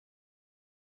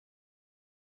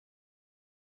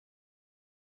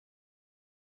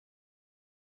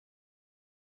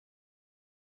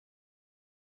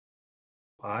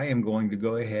I am going to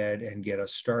go ahead and get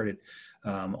us started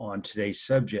on today's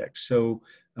subject. So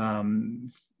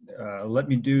let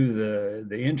me do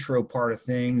the intro part of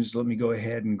things. Let me go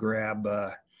ahead and grab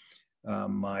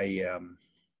my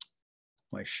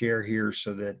my share here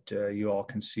so that you all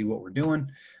can see what we're doing.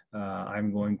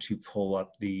 I'm going to pull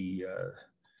up the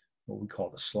what we call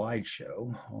the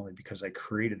slideshow, only because I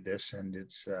created this, and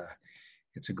it's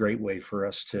a great way for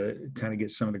us to kind of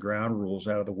get some of the ground rules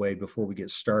out of the way before we get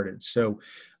started. So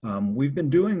we've been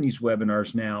doing these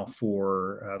webinars now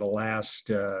for the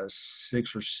last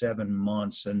 6 or 7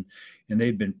 months, and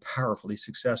they've been powerfully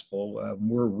successful.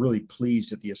 We're really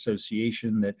pleased at the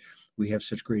association that we have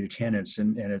such great attendance,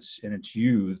 and it's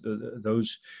you,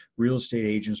 those real estate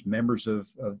agents, members of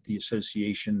the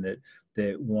association that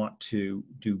want to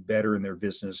do better in their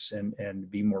business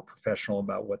and be more professional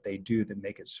about what they do that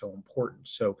make it so important.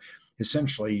 So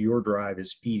essentially your drive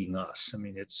is feeding us. I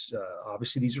mean, it's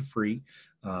obviously these are free.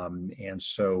 And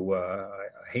so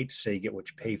I hate to say you get what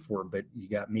you pay for, but you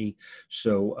got me.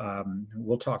 So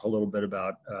we'll talk a little bit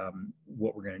about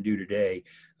what we're going to do today.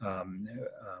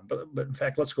 But in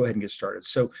fact, let's go ahead and get started.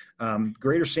 So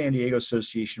Greater San Diego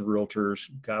Association of Realtors,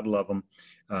 God love them.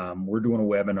 We're doing a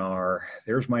webinar.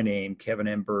 There's my name, Kevin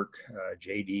M. Burke,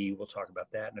 JD. We'll talk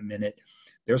about that in a minute.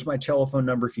 There's my telephone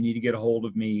number if you need to get a hold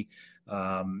of me.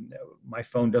 My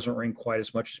phone doesn't ring quite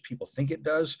as much as people think it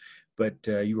does, but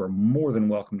you are more than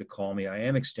welcome to call me. I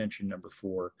am extension number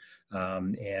 4.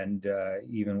 And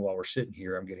even while we're sitting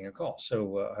here, I'm getting a call.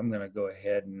 So I'm going to go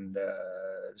ahead and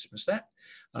dismiss that.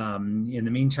 In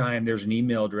the meantime, there's an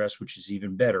email address, which is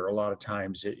even better. A lot of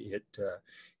times it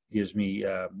gives me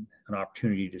an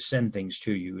opportunity to send things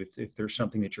to you if there's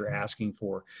something that you're asking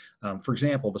for. For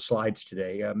example, the slides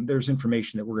today, there's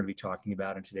information that we're going to be talking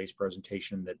about in today's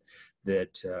presentation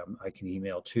that I can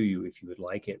email to you if you would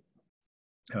like it.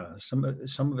 Some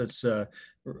of it's,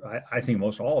 I think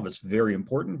most all of it's very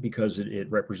important because it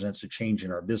represents a change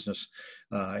in our business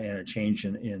and a change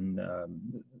in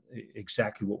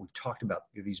exactly what we've talked about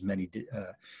through these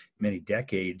many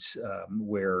decades,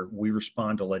 where we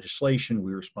respond to legislation,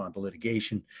 we respond to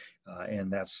litigation,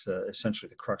 and that's essentially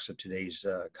the crux of today's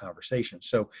conversation.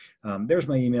 So there's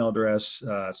my email address.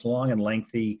 It's long and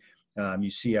lengthy. You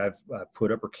see I've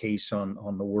put uppercase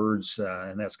on the words,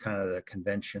 and that's kind of the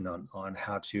convention on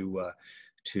how to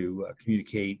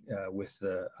communicate with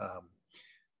the,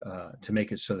 to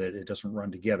make it so that it doesn't run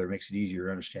together. It makes it easier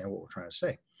to understand what we're trying to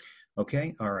say.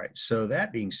 Okay, all right. So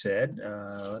that being said,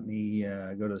 let me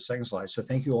go to the second slide. So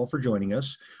thank you all for joining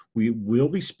us. We will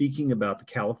be speaking about the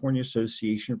California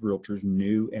Association of Realtors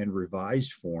new and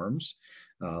revised forms.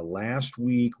 Last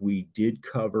week we did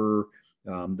cover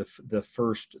the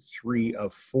first 3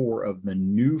 of 4 of the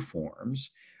new forms,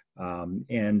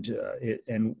 and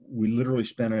we literally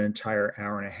spent an entire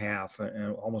hour and a half,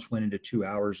 and almost went into 2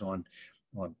 hours on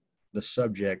the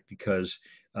subject, because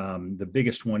the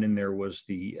biggest one in there was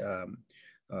the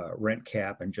rent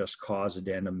cap and just cause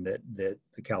addendum that the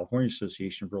California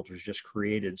Association of Realtors just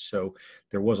created. So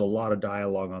there was a lot of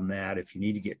dialogue on that. If you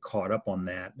need to get caught up on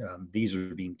that, these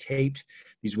are being taped.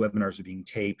 These webinars are being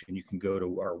taped, and you can go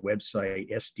to our website,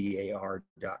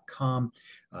 sdar.com.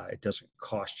 It doesn't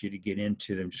cost you to get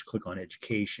into them. Just click on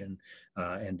education,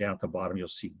 and down at the bottom, you'll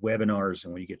see webinars.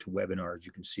 And when you get to webinars,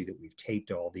 you can see that we've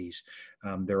taped all these.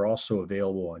 They're also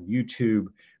available on YouTube.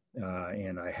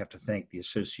 And I have to thank the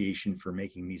association for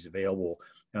making these available.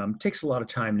 It takes a lot of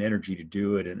time and energy to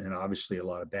do it, and obviously a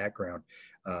lot of background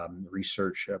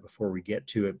research before we get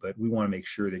to it, but we want to make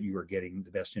sure that you are getting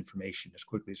the best information as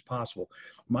quickly as possible.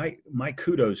 My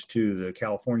kudos to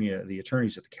the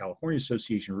attorneys at the California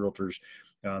Association of Realtors.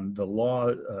 The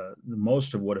law,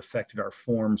 most of what affected our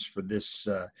forms for this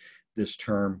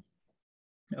term,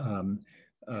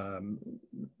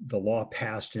 the law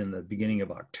passed in the beginning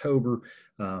of October,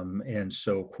 and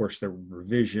so of course there were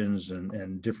revisions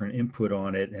and different input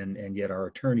on it, and yet our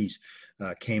attorneys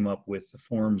came up with the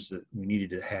forms that we needed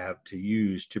to have to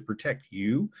use to protect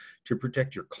you, to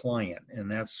protect your client, and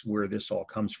that's where this all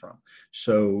comes from.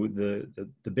 So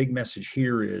the big message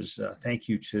here is thank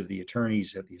you to the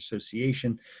attorneys at the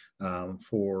association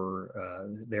for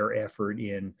their effort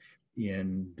in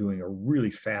doing a really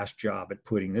fast job at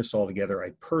putting this all together.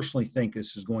 I personally think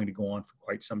this is going to go on for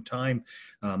quite some time.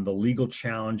 The legal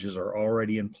challenges are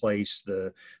already in place.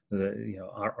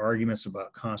 Our arguments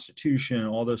about Constitution,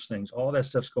 all those things, all that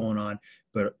stuff's going on.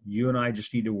 But you and I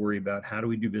just need to worry about how do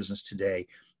we do business today.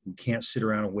 We can't sit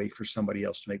around and wait for somebody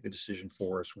else to make the decision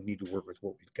for us. We need to work with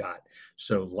what we've got.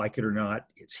 So like it or not,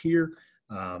 it's here.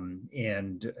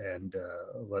 And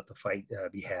let the fight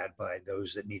be had by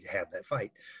those that need to have that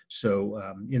fight. So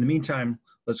in the meantime,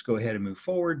 let's go ahead and move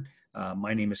forward.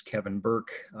 My name is Kevin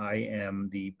Burke. I am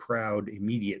the proud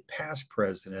immediate past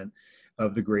president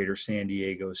of the Greater San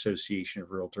Diego Association of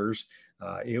Realtors.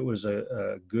 It was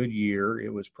a good year.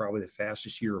 It was probably the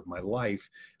fastest year of my life,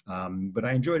 but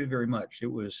I enjoyed it very much. There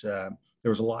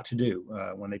was a lot to do.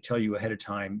 When they tell you ahead of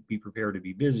time, be prepared to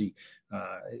be busy,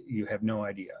 you have no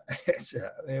idea.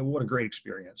 What a great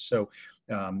experience. So,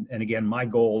 and again, my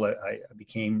goal, I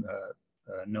became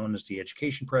known as the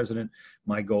education president.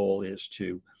 My goal is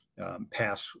to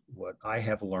pass what I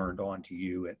have learned on to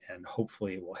you, and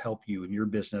hopefully it will help you in your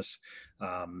business.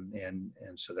 And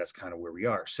so that's kind of where we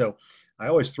are. So I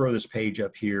always throw this page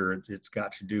up here. It's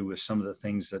got to do with some of the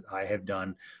things that I have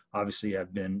done. Obviously,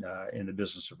 I've been in the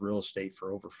business of real estate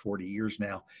for over 40 years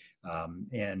now.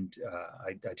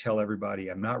 I tell everybody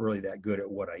I'm not really that good at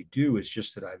what I do. It's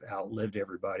just that I've outlived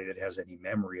everybody that has any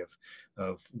memory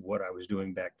of what I was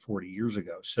doing back 40 years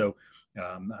ago. So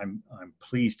I'm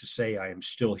pleased to say I am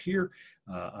still here.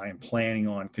 I am planning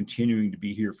on continuing to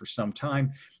be here for some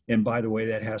time. And by the way,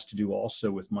 that has to do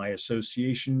also with my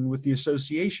association with the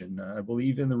association. I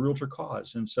believe in the realtor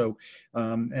cause. And so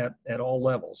at all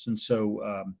levels. And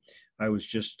so I was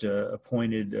just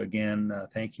appointed again,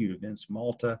 thank you to Vince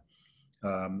Malta,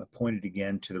 appointed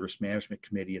again to the risk management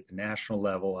committee at the national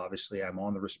level. Obviously, I'm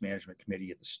on the risk management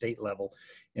committee at the state level,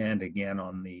 and again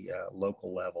on the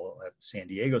local level at the San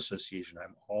Diego Association.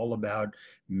 I'm all about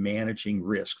managing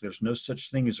risk. There's no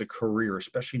such thing as a career,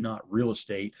 especially not real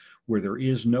estate, where there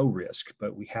is no risk,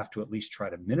 but we have to at least try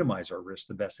to minimize our risk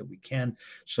the best that we can.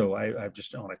 So I'm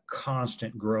just on a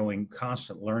constant growing,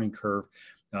 constant learning curve.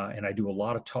 And I do a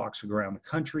lot of talks around the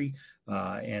country,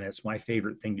 and it's my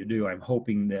favorite thing to do. I'm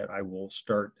hoping that I will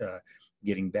start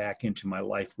getting back into my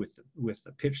life with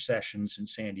the pitch sessions in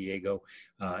San Diego,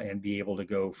 and be able to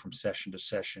go from session to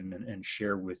session and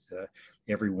share with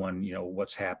everyone,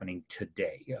 what's happening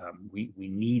today. We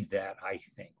need that. I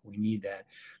think we need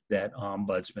that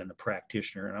ombudsman, a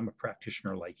practitioner, and I'm a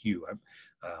practitioner like you.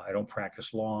 I don't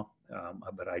practice law,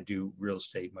 but I do real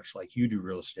estate much like you do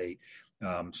real estate.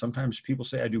 Sometimes people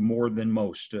say I do more than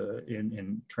most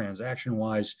in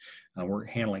transaction-wise. We're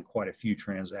handling quite a few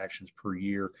transactions per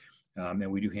year,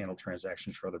 and we do handle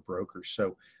transactions for other brokers.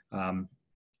 So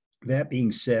that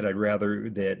being said, I'd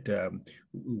rather that,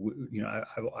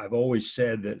 I've always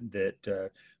said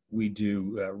that we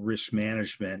do risk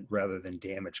management rather than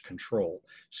damage control.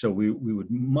 So we would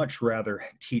much rather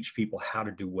teach people how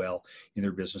to do well in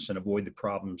their business and avoid the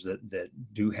problems that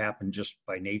do happen just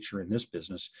by nature in this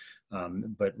business,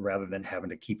 but rather than having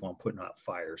to keep on putting out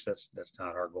fires. That's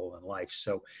not our goal in life.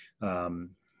 So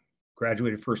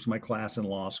graduated first in my class in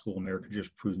law school, American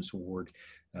Jurisprudence Award.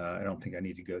 I don't think I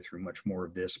need to go through much more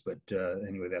of this, but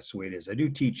anyway, that's the way it is. I do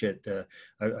teach at,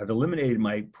 I've eliminated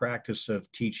my practice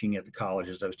of teaching at the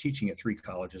colleges. I was teaching at 3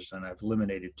 colleges, and I've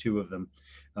eliminated 2 of them.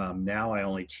 Now I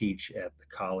only teach at the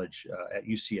college at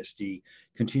UCSD,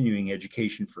 continuing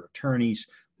education for attorneys.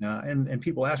 And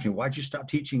people ask me, why'd you stop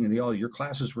teaching? And your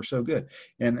classes were so good.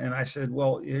 And I said,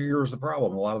 well, here's the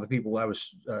problem. A lot of the people I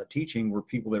was teaching were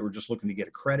people that were just looking to get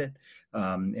a credit,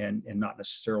 and not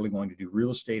necessarily going to do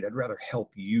real estate. I'd rather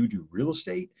help you do real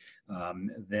estate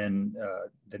than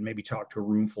maybe talk to a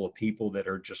room full of people that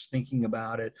are just thinking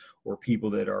about it, or people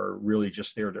that are really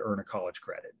just there to earn a college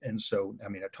credit. And so, I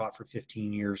mean, I taught for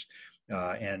 15 years.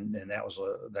 And that was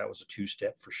a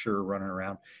 2-step for sure, running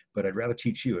around. But I'd rather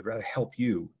teach you. I'd rather help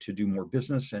you to do more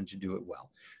business and to do it well.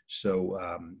 So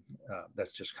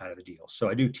that's just kind of the deal. So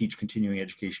I do teach continuing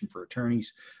education for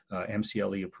attorneys,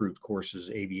 MCLE approved courses,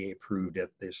 ABA approved at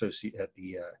the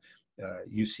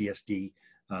UCSD.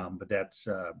 But that's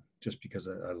just because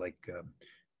I like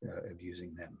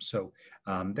abusing them. So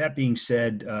that being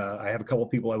said, I have a couple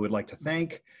of people I would like to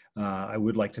thank. I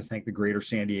would like to thank the Greater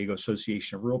San Diego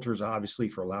Association of Realtors, obviously,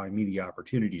 for allowing me the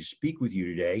opportunity to speak with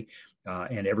you today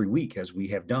and every week, as we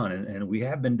have done. And we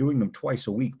have been doing them twice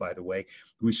a week, by the way.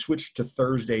 We switched to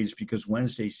Thursdays because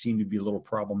Wednesdays seem to be a little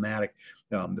problematic.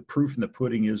 The proof in the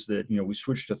pudding is that, we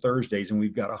switched to Thursdays, and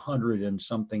we've got 100 and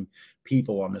something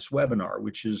people on this webinar,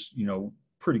 which is,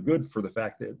 pretty good for the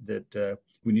fact that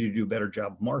we need to do a better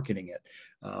job marketing it.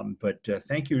 But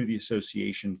thank you to the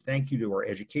association. Thank you to our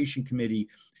education committee,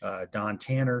 Don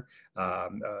Tanner.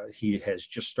 He has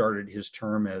just started his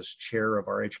term as chair of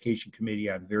our education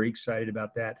committee. I'm very excited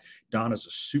about that. Don is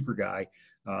a super guy.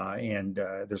 And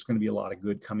there's going to be a lot of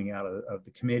good coming out of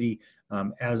the committee,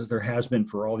 as there has been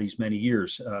for all these many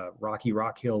years. Rocky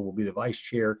Rockhill will be the vice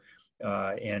chair,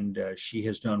 and she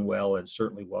has done well and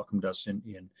certainly welcomed us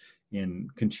in in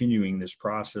continuing this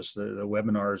process. The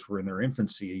webinars were in their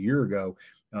infancy a year ago.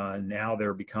 Now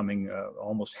they're becoming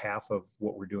almost half of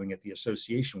what we're doing at the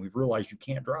association. We've realized you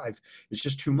can't drive. It's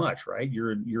just too much, right?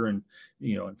 You're in,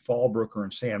 you know, in Fallbrook or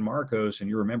in San Marcos, and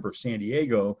you're a member of San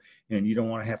Diego, and you don't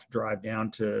want to have to drive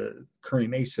down to Kearney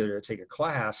Mesa to take a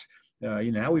class.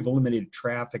 You know, now we've eliminated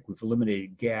traffic, we've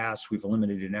eliminated gas, we've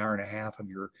eliminated an hour and a half of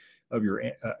your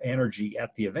energy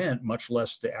at the event, much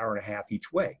less the hour and a half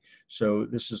each way. So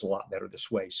this is a lot better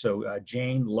this way. So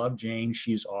Jane, love Jane,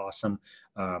 she's awesome.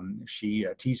 She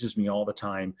teases me all the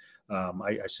time.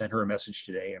 I sent her a message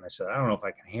today and I said, I don't know if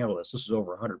I can handle this. This is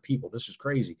over 100 people. This is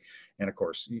crazy. And of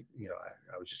course, you know,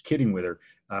 I was just kidding with her,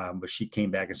 but she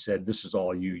came back and said, this is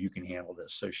all you can handle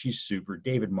this. So she's super.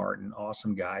 David Martin,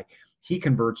 awesome guy. He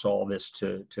converts all this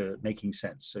to making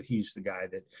sense. So he's the guy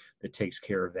that takes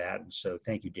care of that. And so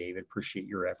thank you, David. Appreciate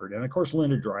your effort. And of course,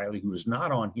 Linda Driley, who is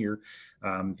not on here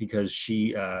because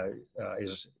she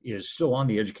is still on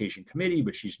the education committee,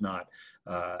 but she's not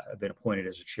been appointed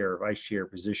as a chair or vice chair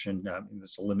position.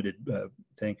 It's a limited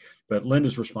thing, but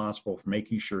Linda's responsible for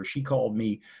making sure. She called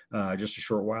me just a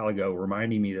short while ago,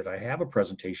 reminding me that I have a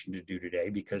presentation to do today,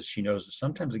 because she knows that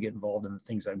sometimes I get involved in the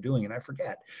things I'm doing and I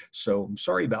forget. So I'm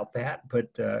sorry about that,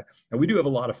 but we do have a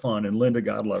lot of fun, and Linda,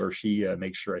 God love her, she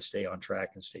makes sure I stay on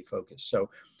track and stay focused. So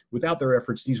without their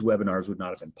efforts, these webinars would not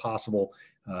have been possible.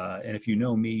 And if you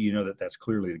know me, you know that that's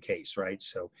clearly the case, right?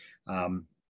 So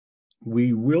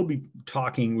we will be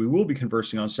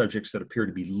conversing on subjects that appear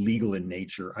to be legal in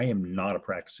nature. I am not a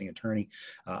practicing attorney.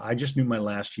 I just knew my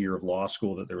last year of law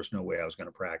school that there was no way I was going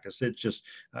to practice. It's just,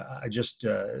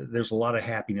 there's a lot of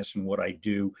happiness in what I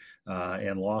do.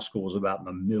 And law school was about in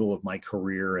the middle of my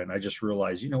career. And I just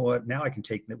realized, you know what, now I can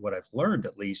take what I've learned,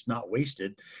 at least not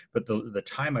wasted, but the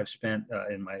time I've spent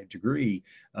in my degree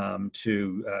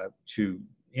to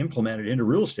implement it into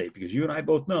real estate, because you and I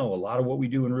both know a lot of what we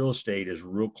do in real estate is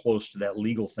real close to that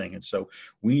legal thing. And so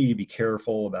we need to be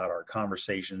careful about our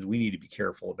conversations. We need to be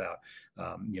careful about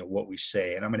you know, what we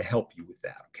say, and I'm going to help you with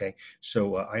that. Okay.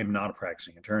 So I am not a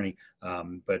practicing attorney,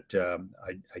 but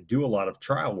I do a lot of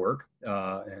trial work,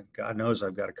 and God knows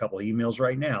I've got a couple of emails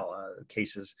right now,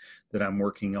 cases that I'm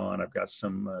working on. I've got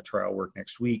some trial work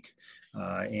next week,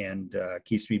 and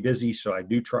keeps me busy. So I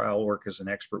do trial work as an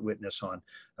expert witness on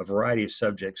a variety of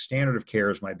subjects. Standard of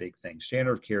care is my big thing.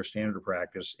 Standard of care, standard of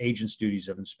practice, agents' duties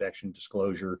of inspection,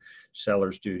 disclosure,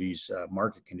 sellers' duties,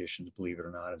 market conditions, believe it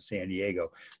or not, in San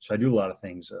Diego. So I do a lot of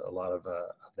things, a lot of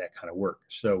that kind of work.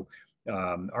 So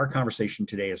our conversation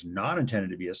today is not intended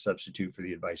to be a substitute for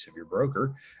the advice of your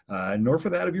broker, nor for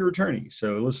that of your attorney.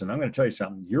 So listen, I'm going to tell you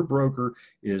something. Your broker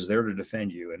is there to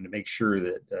defend you and to make sure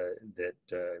that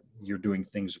you're doing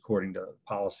things according to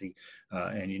policy,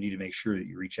 and you need to make sure that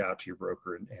you reach out to your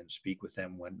broker and speak with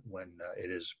them when it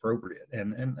is appropriate.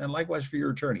 And likewise for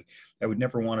your attorney. I would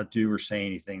never want to do or say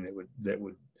anything that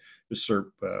would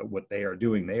usurp what they are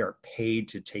doing. They are paid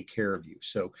to take care of you.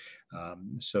 So,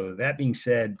 so that being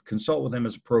said, consult with them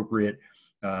as appropriate.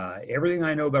 Everything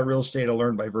I know about real estate, I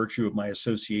learned by virtue of my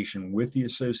association with the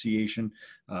association.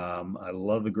 I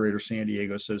love the Greater San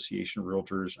Diego Association of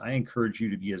Realtors. I encourage you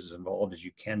to be as involved as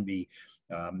you can be.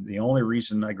 The only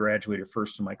reason I graduated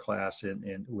first in my class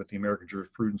with the American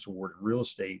Jurisprudence Award in real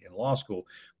estate in law school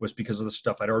was because of the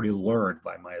stuff I'd already learned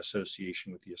by my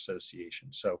association with the association.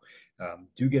 So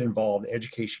do get involved.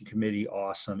 Education committee,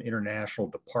 awesome. International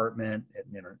department,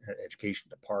 education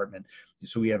department.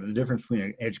 So we have the difference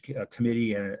between a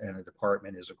committee and a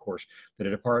department is, of course, that a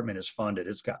department is funded.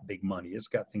 It's got big money. It's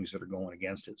got things that are going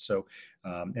against it. So,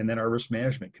 and then our risk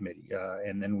management committee.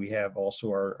 And then we have also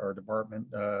our department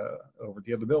over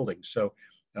the other building. So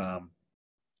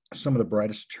some of the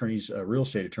brightest attorneys, real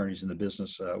estate attorneys in the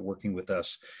business, working with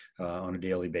us on a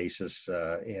daily basis.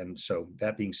 And so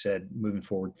that being said, moving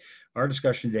forward, our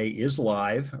discussion today is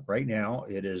live right now.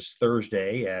 It is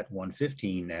Thursday at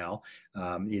 1:15 now.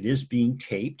 It is being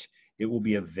taped. It will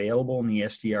be available on the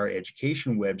SDR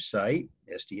education website,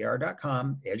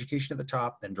 sdr.com, education at the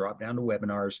top, then drop down to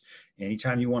webinars.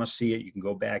 Anytime you want to see it, you can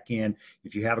go back in.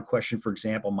 If you have a question, for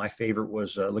example, my favorite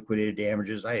was liquidated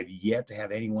damages. I have yet to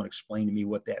have anyone explain to me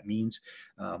what that means.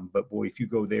 But boy, if you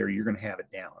go there, you're going to have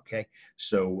it down. Okay.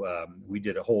 So we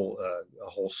did a whole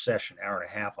session, hour and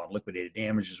a half on liquidated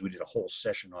damages. We did a whole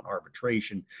session on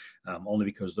arbitration, only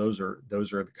because those are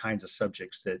the kinds of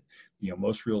subjects that, you know,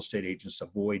 most real estate agents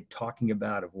avoid talking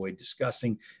about, avoid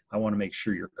discussing. I want to make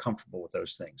sure you're comfortable with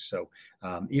those things. So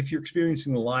if you're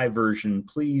experiencing the live version,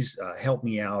 please help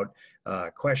me out.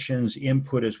 Questions,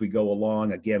 input as we go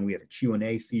along. Again, we have a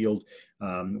Q&A field.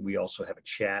 We also have a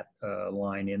chat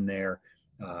line in there.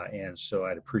 And so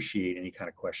I'd appreciate any kind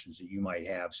of questions that you might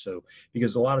have. So,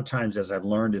 because a lot of times, as I've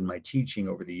learned in my teaching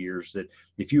over the years, that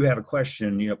if you have a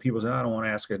question, people say, "I don't want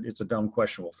to ask it. It's a dumb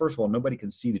question." Well, first of all, nobody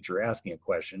can see that you're asking a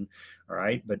question. All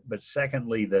right. But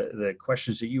secondly, the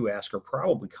questions that you ask are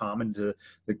probably common to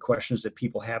the questions that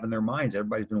people have in their minds.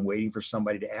 Everybody's been waiting for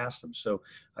somebody to ask them. So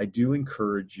I do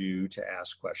encourage you to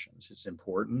ask questions. It's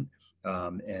important.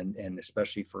 And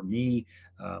especially for me,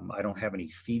 I don't have any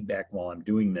feedback while I'm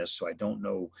doing this, so I don't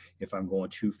know if I'm going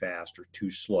too fast or too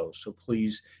slow. So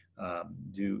please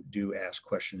do ask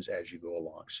questions as you go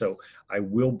along. So I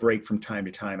will break from time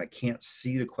to time. I can't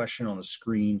see the question on the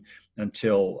screen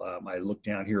until I look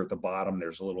down here at the bottom.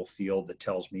 There's a little field that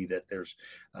tells me that there's,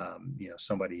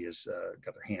 somebody has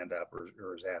got their hand up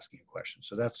or is asking a question.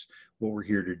 So that's what we're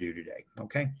here to do today.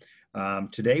 Okay.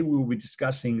 Today we will be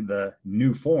discussing the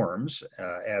new forms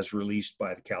as released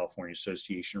by the California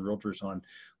Association of Realtors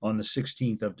on the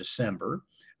 16th of December.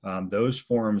 Those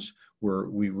forms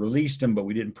we released them, but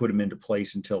we didn't put them into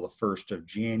place until the 1st of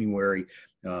January.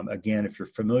 Again, if you're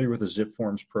familiar with the ZIP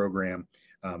Forms program,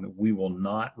 we will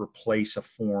not replace a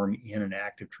form in an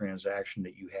active transaction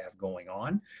that you have going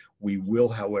on. We will,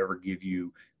 however,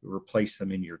 replace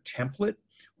them in your template.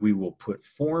 We will put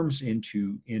forms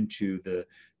into the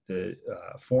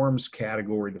forms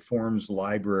category, the forms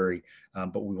library,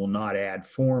 but we will not add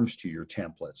forms to your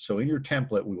template. So in your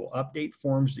template, we will update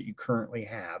forms that you currently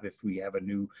have if we have a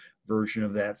new version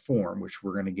of that form, which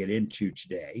we're going to get into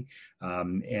today,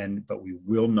 but we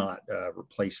will not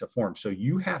replace a form. So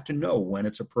you have to know when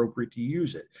it's appropriate to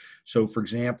use it. So for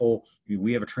example,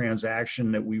 we have a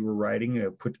transaction that we were writing,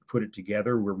 put it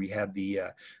together where we had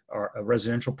a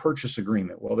residential purchase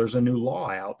agreement. Well, there's a new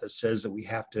law out that says that we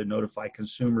have to notify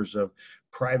consumers of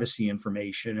privacy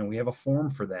information, and we have a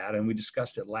form for that, and we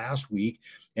discussed it last week.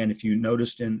 And if you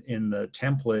noticed in the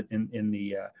template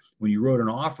when you wrote an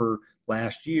offer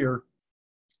last year,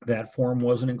 that form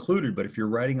wasn't included. But if you're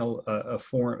writing a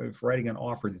form, if writing an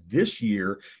offer this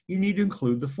year, you need to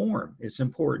include the form. It's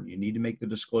important. You need to make the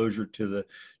disclosure to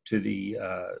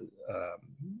the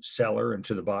seller and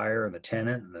to the buyer and the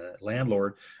tenant and the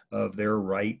landlord of their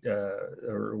right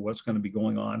or what's going to be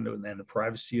going on and the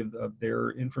privacy of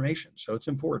their information. So it's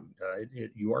important.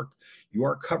 You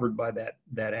are covered by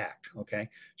that act. Okay,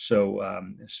 so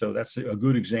that's a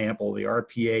good example. The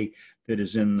RPA that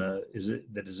is in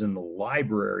the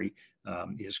library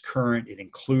is current. It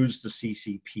includes the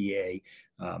CCPA.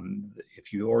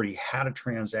 If you already had a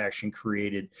transaction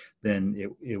created, then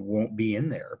it won't be in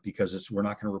there because we're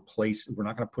not going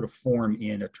to put a form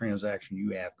in a transaction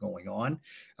you have going on.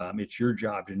 It's your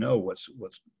job to know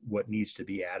what needs to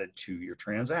be added to your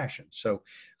transaction. So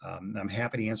I'm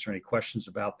happy to answer any questions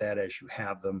about that as you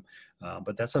have them.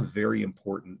 But that's a very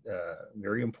important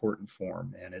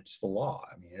form, and it's the law.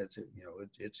 I mean,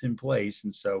 it's in place,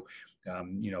 and so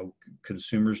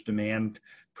consumers demand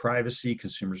privacy,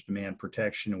 consumers demand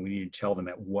protection, and we need to tell them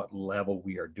at what level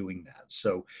we are doing that.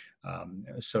 So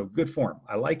good form.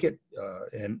 I like it,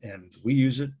 and we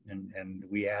use it, and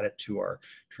we add it to our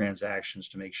transactions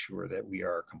to make sure that we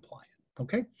are compliant.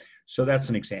 Okay, so that's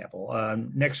an example.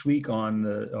 Next week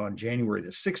on January the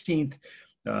 16th,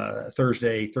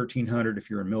 Thursday, 1300 if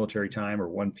you're in military time, or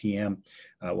 1 p.m.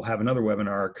 We'll have another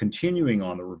webinar continuing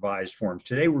on the revised forms.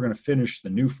 Today we're going to finish the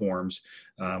new forms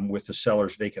with the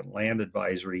seller's vacant land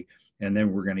advisory, and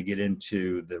then we're going to get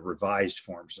into the revised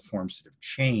forms, the forms that have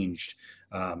changed,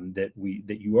 that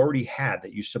you already had,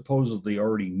 that you supposedly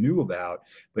already knew about,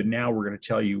 but now we're going to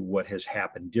tell you what has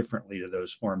happened differently to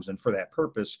those forms. And for that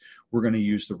purpose, we're going to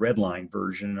use the red line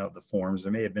version of the forms.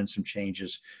 There may have been some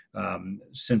changes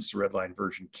since the red line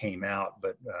version came out,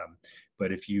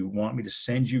 but if you want me to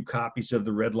send you copies of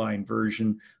the red line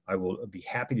version, I will be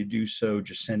happy to do so.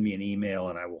 Just send me an email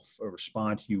and I will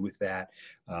respond to you with that.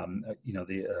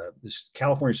 This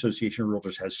California Association of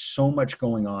Realtors has so much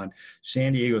going on.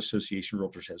 San Diego Association of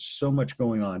Realtors has so much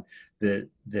going on that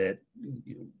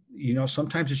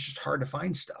sometimes it's just hard to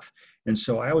find stuff. And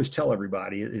so I always tell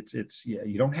everybody,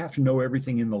 you don't have to know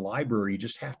everything in the library. You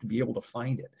just have to be able to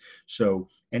find it. So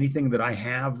anything that I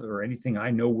have or anything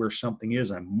I know where something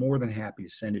is, I'm more than happy to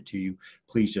send it to you.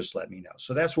 Please just let me know.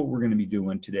 So that's what we're going to be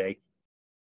doing today.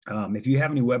 If you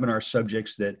have any webinar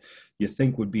subjects that you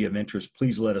think would be of interest,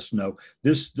 please let us know.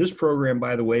 This program,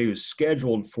 by the way, is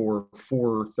scheduled for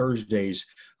 4 Thursdays.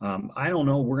 I don't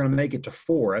know, we're going to make it to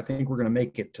 4. I think we're going to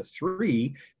make it to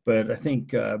 3, but I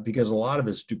think because a lot of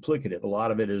it's duplicative, a lot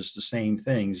of it is the same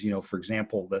things. For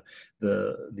example,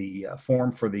 the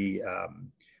form for the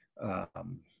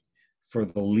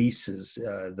leases,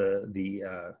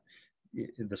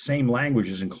 the same language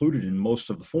is included in most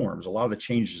of the forms. A lot of the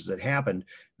changes that happened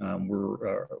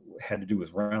had to do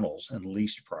with rentals and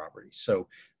leased property. So,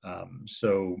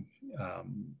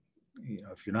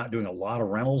 if you're not doing a lot of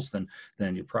rentals,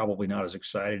 then you're probably not as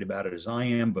excited about it as I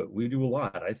am, but we do a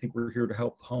lot. I think we're here to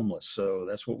help the homeless. So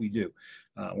that's what we do.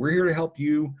 We're here to help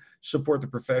you support the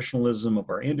professionalism of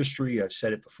our industry. I've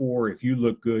said it before, if you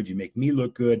look good, you make me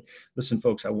look good. Listen,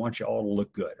 folks, I want you all to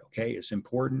look good. Okay. It's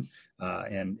important.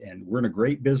 And we're in a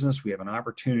great business. We have an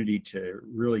opportunity to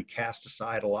really cast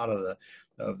aside a lot of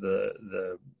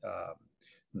the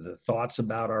thoughts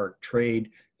about our trade.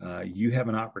 You have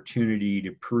an opportunity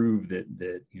to prove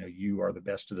that you are the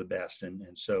best of the best. And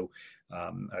so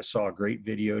I saw a great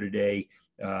video today.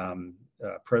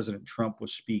 President Trump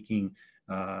was speaking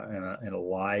in a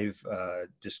live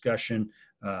discussion.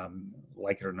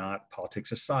 Like it or not,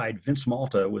 politics aside, Vince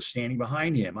Malta was standing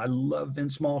behind him. I love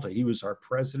Vince Malta. He was our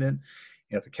president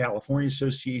at the California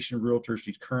Association of Realtors.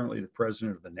 He's currently the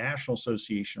president of the National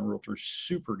Association of Realtors.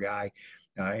 Super guy.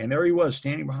 And there he was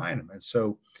standing behind him. And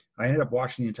so I ended up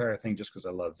watching the entire thing just because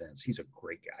I love Vince. He's a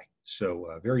great guy.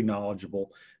 So very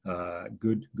knowledgeable,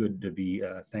 good to be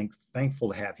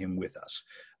thankful to have him with us.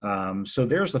 So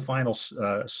there's the final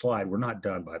slide. We're not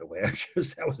done, by the way.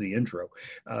 That was the intro.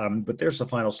 But there's the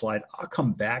final slide. I'll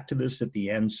come back to this at the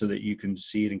end so that you can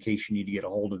see it in case you need to get a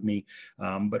hold of me.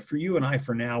 But for you and I,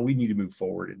 for now, we need to move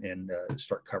forward and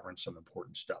start covering some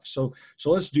important stuff. So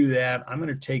let's do that. I'm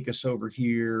going to take us over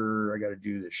here. I got to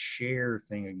do the share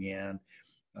thing again.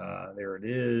 There it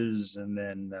is. And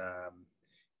then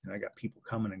I got people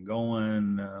coming and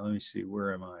going. Let me see.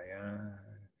 Where am I?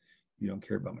 You don't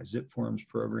care about my zip forms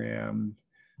program.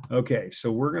 Okay,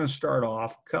 so we're going to start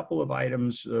off a couple of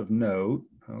items of note.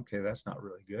 Okay, that's not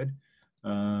really good.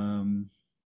 Isn't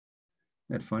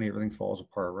that funny? Everything falls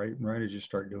apart right as you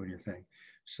start doing your thing.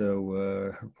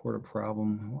 So report a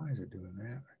problem. Why is it doing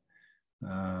that?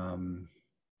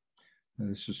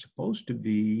 This is supposed to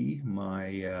be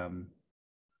my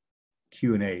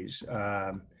Q&As.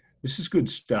 This is good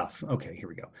stuff. Okay, here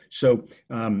we go. So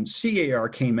CAR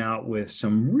came out with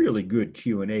some really good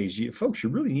Q&As. Folks, you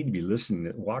really need to be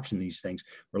listening, watching these things,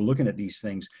 or looking at these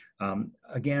things.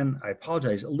 Again, I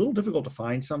apologize, a little difficult to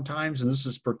find sometimes, and this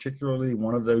is particularly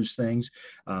one of those things.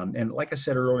 And like I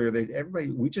said earlier,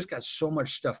 we just got so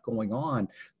much stuff going on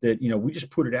that, we just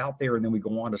put it out there and then we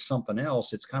go on to something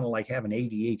else. It's kind of like having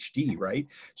ADHD, right?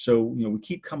 So, we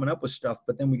keep coming up with stuff,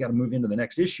 but then we got to move into the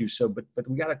next issue. So, but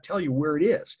we got to tell you where it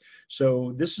is.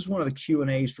 So this is one of the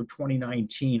Q&As for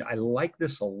 2019. I like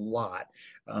this a lot.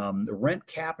 The rent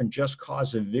cap and just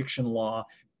cause eviction law,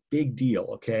 big deal,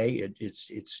 okay?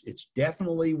 It's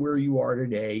definitely where you are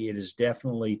today. It is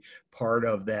definitely part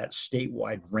of that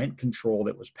statewide rent control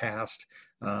that was passed,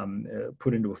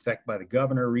 put into effect by the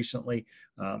governor recently.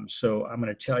 So I'm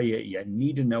going to tell you, you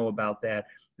need to know about that.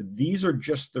 These are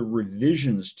just the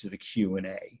revisions to the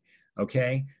Q&A.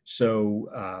 Okay, so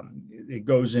it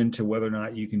goes into whether or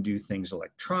not you can do things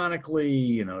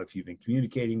electronically, if you've been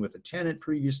communicating with a tenant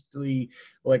previously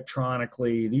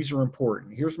electronically. These are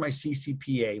important. Here's my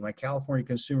CCPA, my California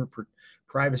Consumer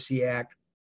Privacy Act.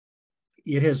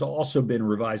 It has also been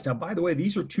revised. Now, by the way,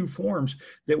 these are two forms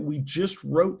that we just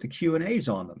wrote the Q&As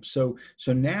on them. So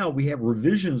now we have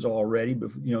revisions already, but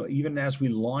even as we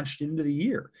launched into the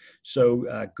year.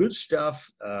 So good stuff.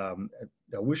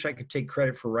 I wish I could take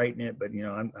credit for writing it, but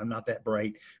I'm not that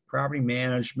bright. Property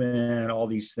management, all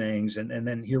these things, and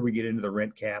then here we get into the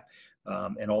rent cap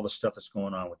and all the stuff that's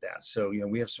going on with that. So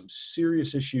we have some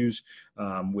serious issues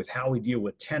with how we deal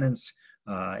with tenants.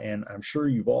 And I'm sure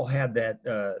you've all had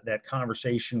that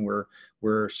conversation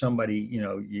where somebody,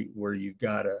 where you've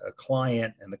got a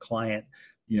client and the client,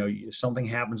 something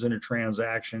happens in a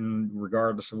transaction,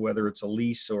 regardless of whether it's a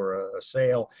lease or a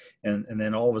sale. And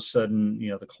then all of a sudden,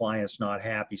 the client's not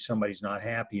happy, somebody's not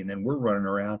happy. And then we're running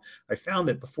around. I found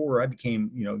that before I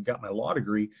became, got my law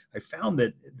degree, I found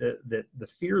that the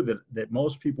fear that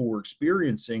most people were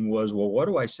experiencing was, well, what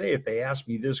do I say if they ask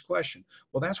me this question?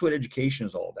 Well, that's what education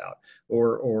is all about.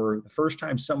 Or the first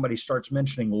time somebody starts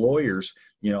mentioning lawyers,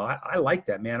 I like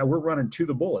that, man. We're running to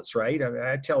the bullets, right?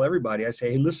 I tell everybody, I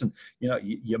say, hey, listen,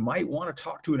 you might want to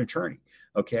talk to an attorney,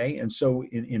 okay? And so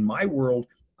in my world,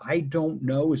 I don't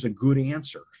know is a good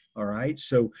answer, all right?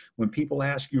 So when people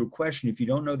ask you a question, if you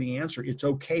don't know the answer, it's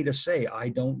okay to say, I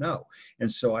don't know.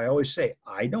 And so I always say,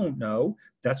 I don't know.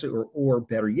 Or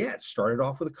better yet, start it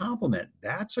off with a compliment.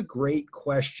 That's a great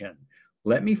question.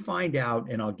 Let me find out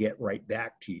and I'll get right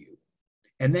back to you.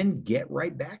 and then get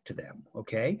right back to them,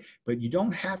 okay? But you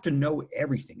don't have to know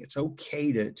everything. It's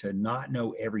okay to not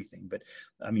know everything. But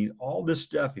I mean, all this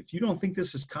stuff, if you don't think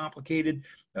this is complicated,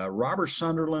 Robert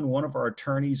Sunderland, one of our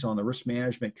attorneys on the Risk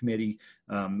Management Committee,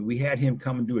 we had him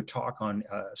come and do a talk on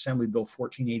Assembly Bill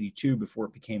 1482 before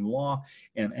it became law.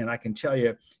 And I can tell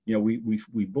you,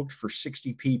 we booked for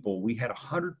 60 people. We had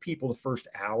 100 people the first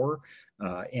hour.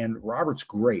 And Robert's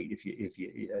great.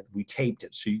 We taped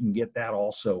it, so you can get that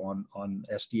also on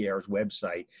SDAR's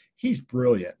website. He's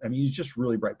brilliant. I mean, he's just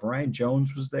really bright. Brian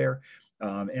Jones was there.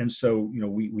 And so,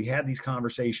 we had these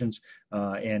conversations,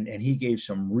 and he gave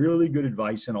some really good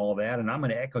advice and all of that. And I'm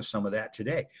going to echo some of that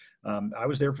today. I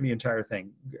was there for the entire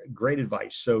thing. Great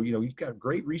advice. So, you've got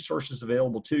great resources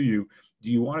available to you. Do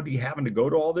you want to be having to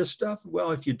go to all this stuff?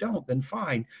 Well, if you don't, then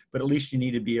fine. But at least you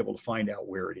need to be able to find out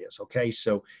where it is. Okay.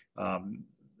 So,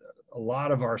 a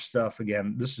lot of our stuff,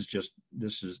 again,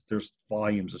 there's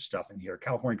volumes of stuff in here.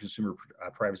 California Consumer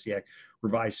Privacy Act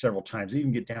revised several times,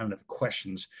 even get down to the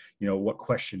questions, what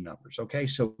question numbers. Okay,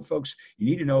 so folks, you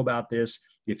need to know about this.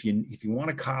 If you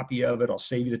want a copy of it, I'll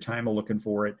save you the time of looking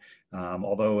for it.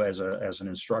 Although as an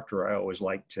instructor, I always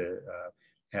like to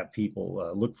have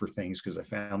people look for things, because I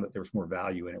found that there was more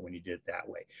value in it when you did it that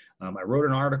way. I wrote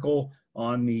an article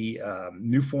on the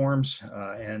new forms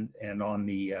and on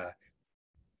the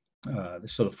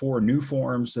so the 4 new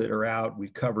forms that are out,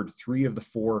 we've covered 3 of the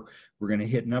 4. We're going to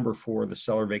hit number 4, the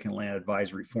seller vacant land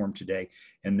advisory form today,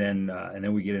 and then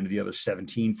we get into the other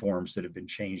 17 forms that have been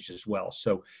changed as well.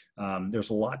 So there's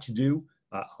a lot to do.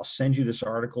 I'll send you this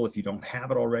article if you don't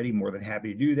have it already. More than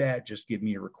happy to do that. Just give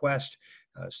me a request,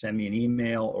 send me an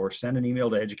email, or send an email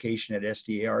to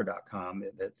education@sdar.com.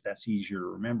 That's easier to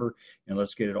remember, and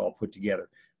let's get it all put together.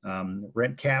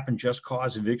 Rent cap and just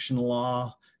cause eviction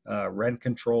law. Rent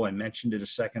control, I mentioned it a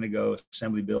second ago,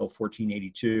 Assembly Bill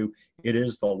 1482. It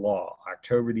is the law,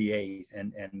 October the 8th,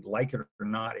 and like it or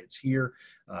not, it's here.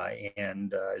 We're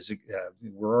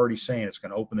already saying it's going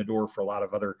to open the door for a lot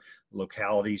of other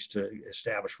localities to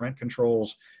establish rent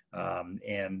controls.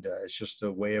 It's just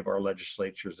the way of our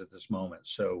legislatures at this moment.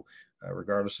 So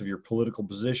regardless of your political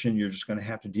position, you're just going to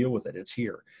have to deal with it. It's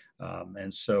here.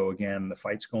 And so again, the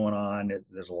fight's going on.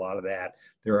 There's a lot of that.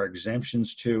 There are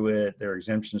exemptions to it. There are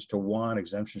exemptions to one,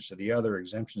 exemptions to the other,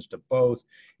 exemptions to both.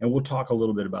 And we'll talk a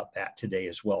little bit about that today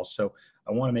as well. So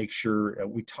I want to make sure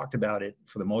we talked about it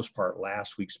for the most part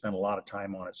last week, spent a lot of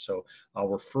time on it. So I'll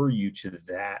refer you to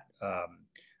that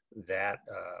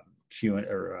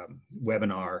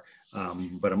webinar,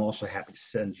 but I'm also happy to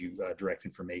send you direct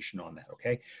information on that.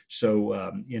 Okay, so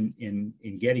in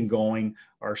getting going,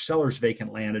 our seller's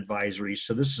vacant land advisory.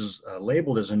 So this is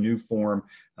labeled as a new form,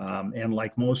 and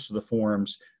like most of the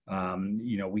forms,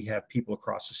 we have people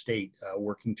across the state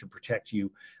working to protect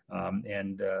you.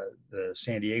 The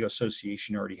San Diego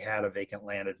Association already had a vacant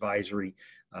land advisory.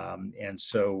 And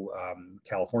so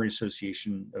California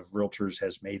Association of Realtors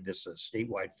has made this a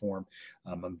statewide form.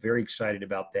 I'm very excited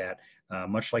about that.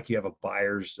 Much like you have a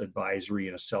buyer's advisory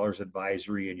and a seller's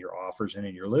advisory in your offers and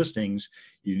in your listings,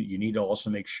 you need to also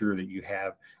make sure that you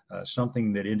have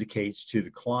something that indicates to the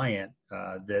client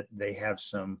that they have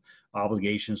some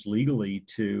obligations legally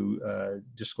to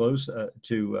disclose,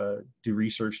 to do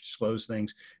research, disclose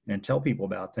things, and tell people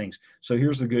about things. So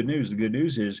here's the good news. The good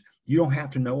news is you don't have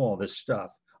to know all this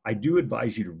stuff. I do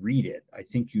advise you to read it. I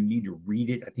think you need to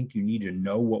read it. I think you need to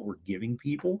know what we're giving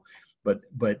people. But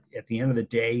at the end of the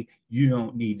day, you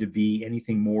don't need to be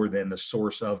anything more than the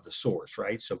source of the source,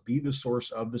 right? So be the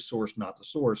source of the source, not the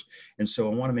source. And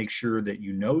so I want to make sure that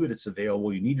you know that it's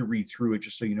available. You need to read through it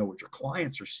just so you know what your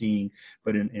clients are seeing.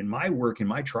 But in my work, in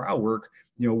my trial work,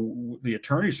 the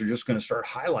attorneys are just going to start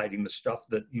highlighting the stuff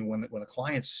that, when a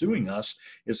client's suing us,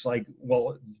 it's like,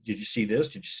 well, did you see this?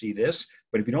 Did you see this?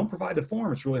 But if you don't provide the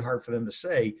form, it's really hard for them to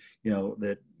say,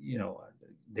 that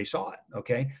they saw it.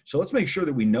 Okay. So let's make sure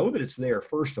that we know that it's there,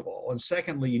 first of all. And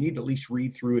secondly, you need to at least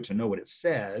read through it to know what it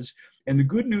says. And the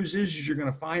good news is you're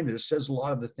going to find that it says a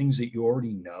lot of the things that you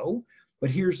already know.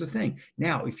 But here's the thing.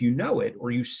 Now, if you know it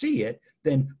or you see it,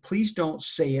 then please don't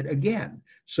say it again.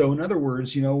 So in other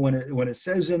words, when it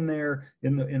says in there,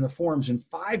 in the forms, in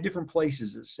 5 different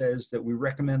places, it says that we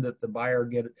recommend that the buyer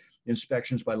get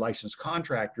inspections by licensed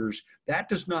contractors. That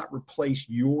does not replace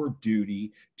your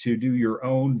duty to do your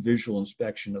own visual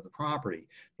inspection of the property.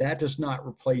 That does not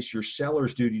replace your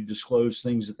seller's duty to disclose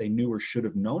things that they knew or should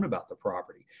have known about the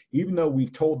property. Even though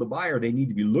we've told the buyer they need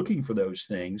to be looking for those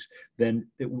things, then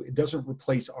it doesn't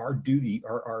replace our duty,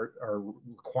 our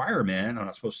requirement. I'm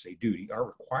not supposed to say duty, our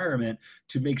requirement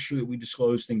to make sure that we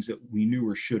disclose things that we knew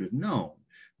or should have known.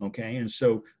 Okay, and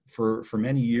so for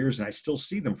many years, and I still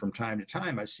see them from time to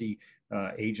time, I see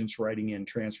agents writing in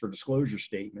transfer disclosure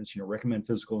statements, recommend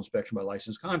physical inspection by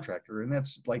licensed contractor. And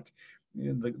that's like,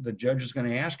 the judge is going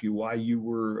to ask you why you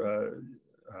were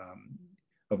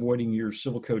avoiding your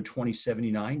Civil Code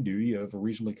 2079 duty of a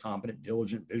reasonably competent,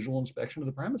 diligent visual inspection of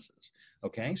the premises.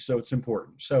 Okay, so it's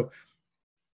important. So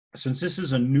since this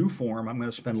is a new form, I'm going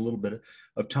to spend a little bit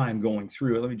of time going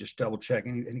through it. Let me just double check.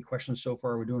 Any questions so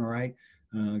far? We're doing all right.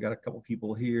 Got a couple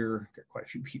people here, got quite a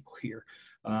few people here.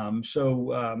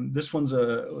 This one's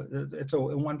it's a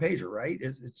one pager, right?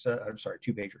 I'm sorry,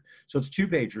 two pager. So it's two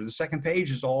pager. The second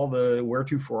page is all the where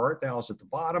to for art thou's at the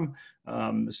bottom.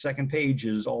 The second page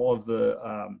is all of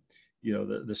the,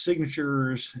 the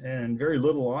signatures, and very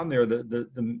little on there. The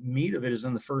meat of it is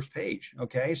in the first page.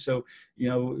 Okay. So,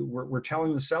 we're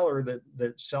telling the seller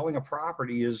that selling a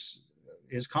property is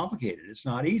complicated. It's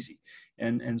not easy.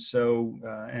 And so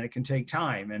it can take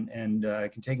time, and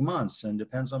it can take months, and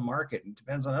depends on market, and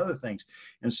depends on other things.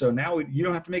 And so now you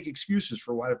don't have to make excuses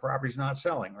for why the property's not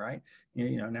selling, right?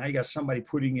 Now you got somebody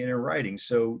putting it in writing.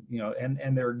 So,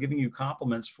 and they're giving you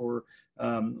compliments for,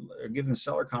 giving the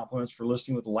seller compliments for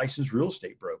listing with a licensed real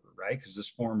estate broker, right? Because this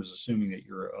form is assuming that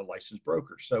you're a licensed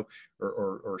broker, so,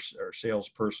 or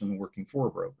salesperson working for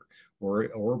a broker, or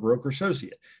a broker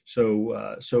associate.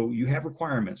 So, so you have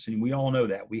requirements, and we all know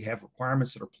that we have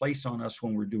requirements that are placed on us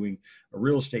when we're doing a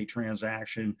real estate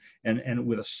transaction, and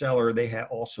with a seller, they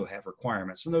also have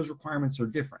requirements, and those requirements are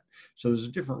different. So there's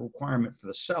a different requirement for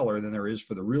the seller than there is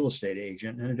for the real estate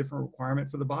agent, and a different requirement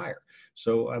for the buyer.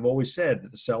 So I've always said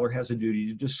that the seller has a duty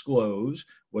to disclose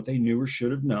what they knew or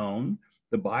should have known.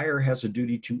 The buyer has a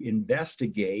duty to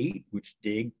investigate, which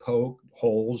dig, poke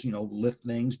holes, lift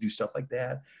things, do stuff like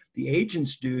that. The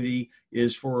agent's duty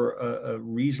is for a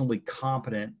reasonably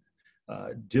competent,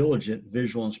 diligent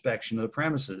visual inspection of the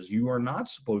premises. You are not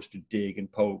supposed to dig and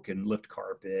poke and lift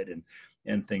carpet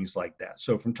and things like that.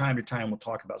 So from time to time, we'll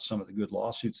talk about some of the good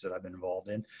lawsuits that I've been involved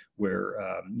in, where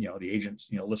the agent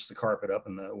lifts the carpet up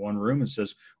in the one room and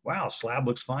says, "Wow, slab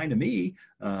looks fine to me,"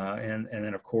 and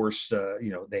then of course there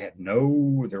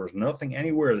was nothing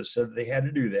anywhere that said that they had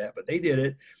to do that, but they did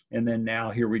it. And then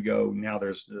now here we go. Now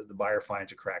there's the buyer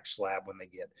finds a cracked slab when they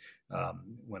get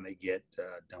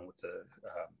done with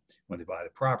when they buy the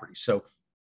property. So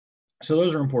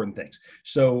those are important things.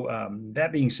 So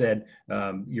that being said,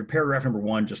 your paragraph number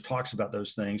 1 just talks about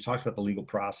those things, talks about the legal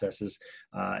processes,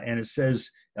 and it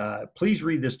says, please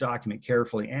read this document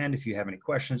carefully, and if you have any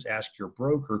questions, ask your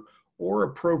broker or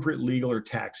appropriate legal or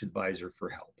tax advisor for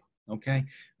help. Okay.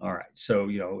 All right. So,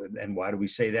 and why do we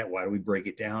say that? Why do we break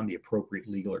it down? The appropriate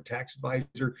legal or tax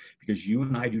advisor, because you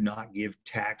and I do not give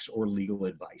tax or legal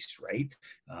advice, right?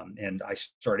 And I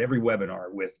start every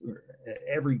webinar with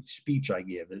every speech I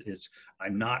give is,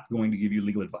 I'm not going to give you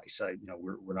legal advice.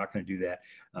 We're not going to do that.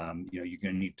 You're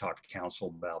going to need to talk to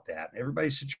counsel about that.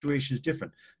 Everybody's situation is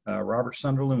different. Robert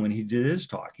Sunderland, when he did his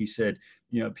talk, he said,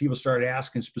 people started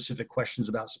asking specific questions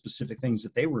about specific things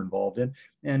that they were involved in.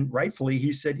 And rightfully,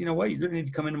 he said, you're going to need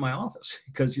to come into my office,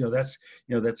 because,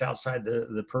 that's outside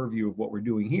the purview of what we're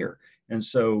doing here. And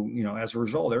so, as a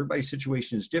result, everybody's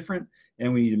situation is different,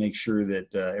 and we need to make sure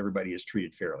that everybody is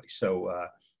treated fairly. So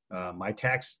my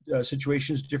tax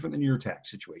situation is different than your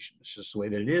tax situation. It's just the way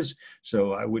that it is.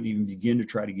 So I wouldn't even begin to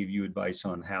try to give you advice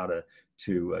on how to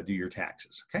do your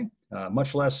taxes, okay?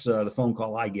 Much less the phone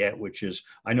call I get, which is,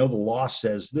 I know the law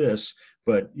says this,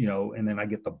 but, and then I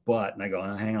get the but, and I go,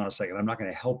 hang on a second, I'm not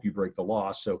going to help you break the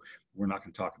law, so we're not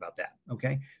going to talk about that,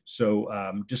 okay?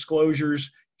 So disclosures,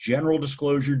 general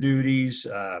disclosure duties,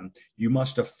 you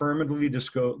must affirmatively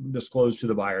disclose to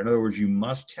the buyer. In other words, you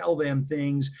must tell them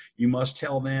things, you must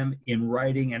tell them in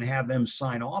writing and have them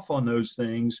sign off on those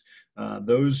things,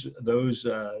 those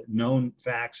known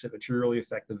facts that materially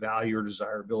affect the value or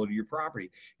desirability of your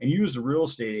property. And you as a real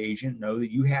estate agent know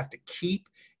that you have to keep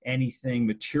anything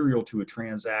material to a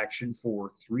transaction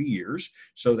for 3 years.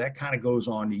 So that kind of goes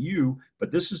on to you,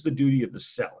 but this is the duty of the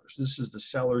sellers. This is the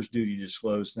seller's duty to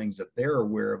disclose things that they're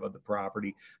aware of the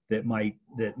property that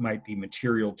might be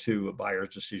material to a buyer's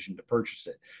decision to purchase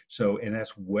it. So, and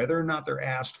that's whether or not they're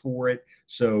asked for it.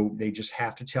 So they just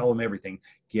have to tell them everything.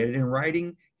 Get it in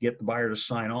writing, get the buyer to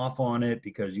sign off on it,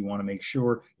 because you want to make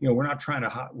sure, we're not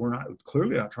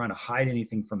clearly not trying to hide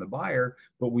anything from the buyer,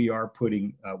 but we are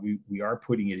putting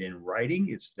it in writing.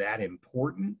 It's that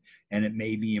important, and it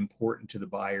may be important to the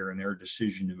buyer and their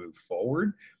decision to move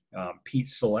forward. Pete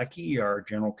Selecki, our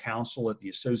general counsel at the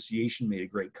association, made a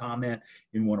great comment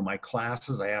in one of my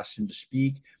classes. I asked him to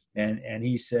speak, and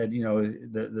he said,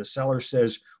 the seller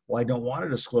says, well, I don't want to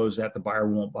disclose that. The buyer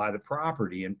won't buy the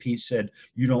property. And Pete said,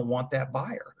 you don't want that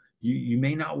buyer. you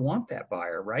may not want that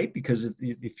buyer, right? Because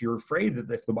if you're afraid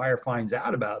that if the buyer finds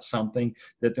out about something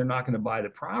that they're not going to buy the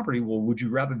property, well, would you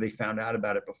rather they found out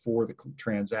about it before the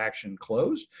transaction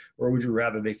closed, or would you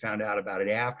rather they found out about it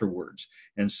afterwards?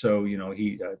 And so,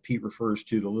 Pete refers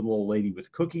to the little old lady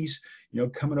with cookies,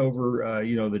 coming over,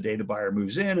 the day the buyer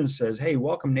moves in and says, "Hey,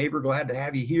 welcome neighbor, glad to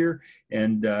have you here.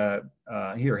 And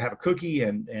here, have a cookie.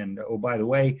 And oh, by the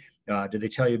way, did they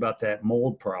tell you about that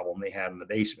mold problem they had in the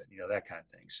basement?" That kind of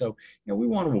thing. So, we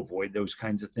want to avoid those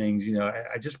kinds of things.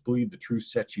 I just believe the truth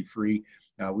sets you free.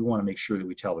 We want to make sure that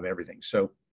we tell them everything.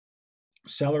 So,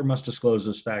 seller must disclose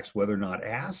those facts whether or not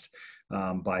asked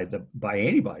by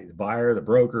anybody, the buyer, the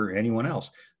broker, anyone else.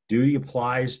 Duty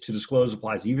applies to disclose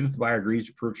applies even if the buyer agrees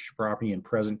to purchase your property in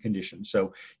present condition.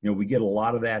 So, we get a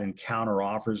lot of that in counter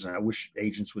offers, and I wish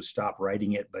agents would stop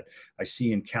writing it, but I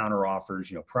see in counter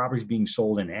offers, properties being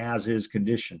sold in as is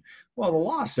condition. Well, the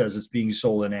law says it's being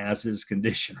sold in as is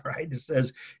condition, right? It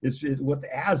says what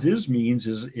the as is means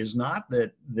is not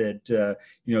that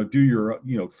do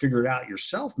your, figure it out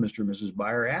yourself, Mr. and Mrs.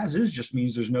 Buyer. As is just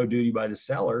means there's no duty by the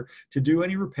seller to do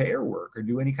any repair work or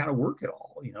do any kind of work at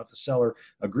all. If the seller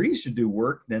agrees to do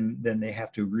work, then they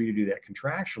have to agree to do that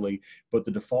contractually. But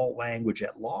the default language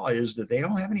at law is that they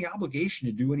don't have any obligation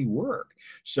to do any work.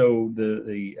 So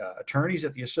the attorneys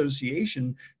at the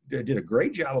association did a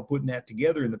great job of putting that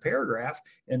together in the paragraph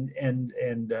and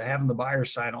having the buyer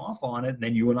sign off on it. And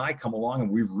then you and I come along and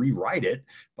we rewrite it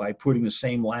by putting the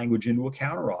same language into a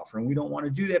counteroffer. And we don't want to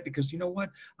do that because, you know what,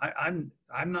 I'm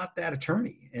not that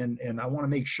attorney. And I want to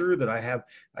make sure that I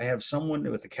have someone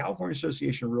with the California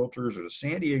Association of Realtors or the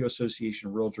San Diego Association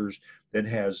of Realtors that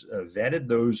has vetted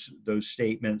those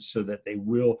statements so that they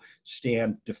will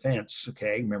stand defense.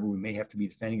 Okay. Remember, we may have to be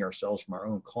defending ourselves from our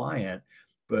own client,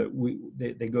 but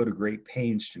they go to great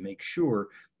pains to make sure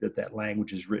that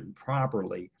language is written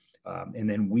properly. And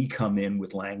then we come in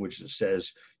with language that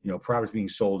says, property being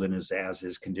sold in as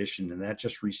is condition, and that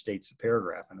just restates the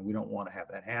paragraph, and we don't want to have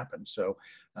that happen. So,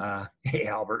 hey,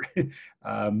 Albert,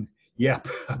 yeah,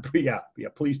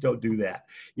 please don't do that.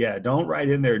 Yeah, don't write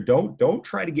in there. Don't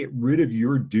try to get rid of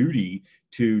your duty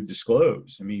to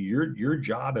disclose. I mean, your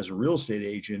job as a real estate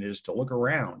agent is to look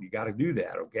around. You got to do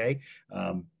that, okay?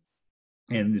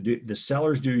 And the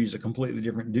seller's duty is a completely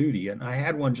different duty. And I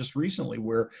had one just recently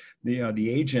where the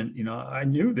agent, I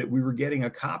knew that we were getting a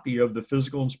copy of the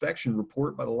physical inspection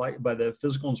report by the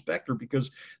physical inspector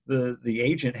because the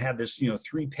agent had this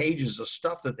 3 pages of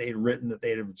stuff that they had written that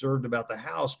they had observed about the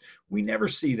house. We never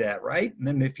see that, right? And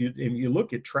then if you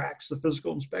look, it tracks the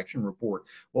physical inspection report.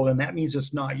 Well, then that means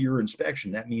it's not your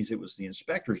inspection. That means it was the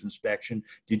inspector's inspection.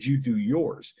 Did you do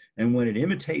yours? And when it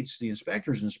imitates the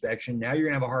inspector's inspection, now you're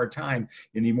gonna have a hard time.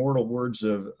 In the immortal words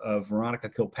of Veronica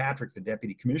Kilpatrick, the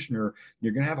deputy commissioner,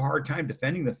 you're going to have a hard time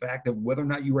defending the fact of whether or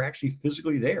not you were actually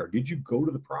physically there. Did you go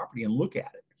to the property and look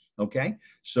at it? Okay,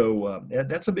 so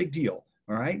that's a big deal.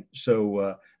 All right,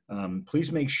 so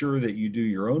please make sure that you do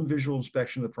your own visual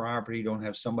inspection of the property. Don't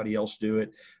have somebody else do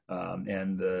it.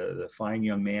 And the fine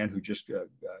young man who just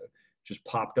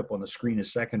popped up on the screen a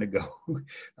second ago.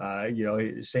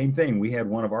 Same thing. We had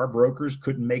one of our brokers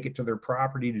couldn't make it to their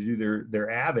property to do their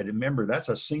avid. And remember, that's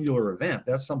a singular event.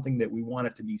 That's something that we want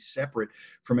it to be separate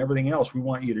from everything else. We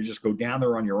want you to just go down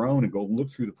there on your own and go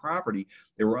look through the property.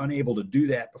 They were unable to do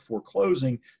that before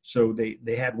closing. So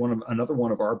they had another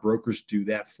one of our brokers do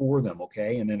that for them.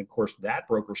 Okay. And then of course that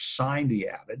broker signed the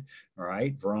avid. All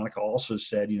right. Veronica also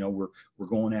said, we're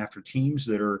going after teams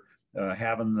that are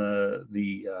having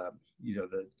the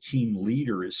team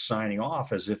leader is signing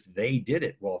off as if they did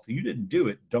it. Well, if you didn't do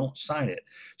it, don't sign it.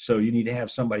 So you need to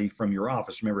have somebody from your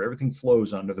office. Remember, everything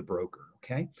flows under the broker.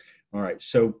 Okay. All right.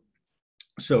 So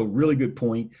really good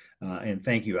point. And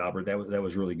thank you, Albert. That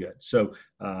was really good. So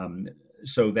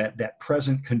that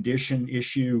present condition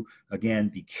issue, again,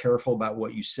 be careful about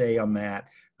what you say on that.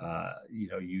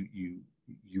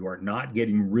 You are not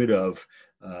getting rid of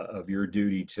your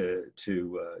duty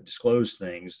to disclose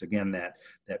things. Again, that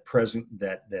the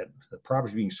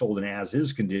property being sold in as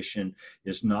is condition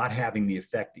is not having the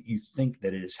effect that you think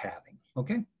that it is having.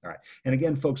 Okay, all right. And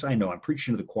again, folks, I know I'm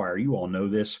preaching to the choir. You all know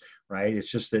this, right? It's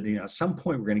just that at some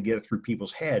point we're going to get it through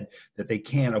people's head that they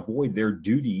can't avoid their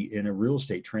duty in a real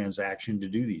estate transaction to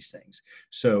do these things.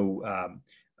 So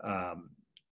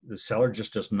the seller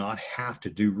just does not have to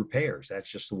do repairs. That's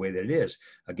just the way that it is.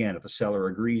 Again, if the seller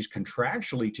agrees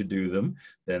contractually to do them,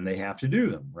 then they have to do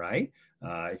them, right?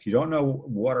 If you don't know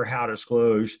what or how to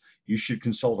disclose, you should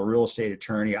consult a real estate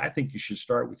attorney. I think you should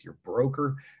start with your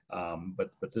broker.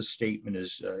 But this statement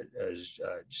is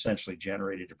essentially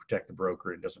generated to protect the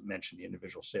broker and doesn't mention the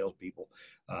individual salespeople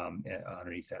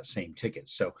underneath that same ticket.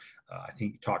 So I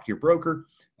think you talk to your broker.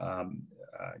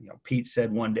 Pete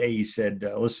said one day, he said,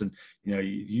 listen,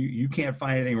 you can't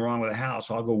find anything wrong with the house.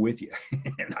 I'll go with you.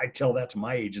 And I tell that to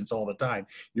my agents all the time.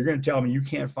 You're going to tell me you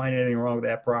can't find anything wrong with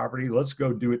that property. Let's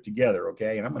go do it together.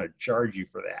 Okay. And I'm going to charge you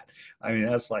for that. I mean,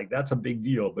 that's a big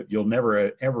deal, but you'll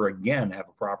never, ever again have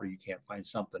a property you can't find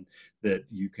something that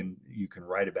you can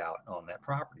write about on that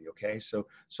property. Okay. So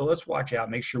let's watch out,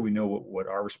 make sure we know what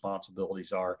our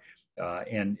responsibilities are.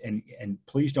 And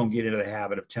please don't get into the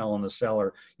habit of telling the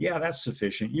seller, yeah, that's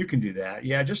sufficient. You can do that.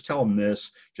 Yeah, just tell them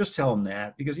this, just tell them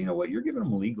that, because you know what, you're giving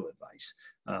them legal advice.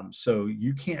 So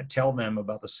you can't tell them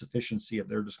about the sufficiency of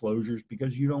their disclosures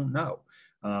because you don't know.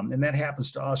 And that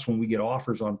happens to us when we get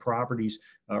offers on properties,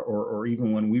 or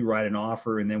even when we write an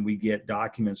offer and then we get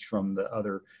documents from the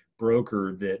other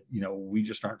broker that we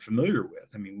just aren't familiar with.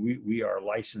 I mean, we are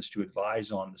licensed to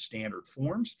advise on the standard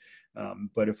forms,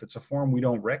 but if it's a form we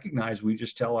don't recognize, we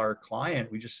just tell our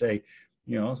client, we just say,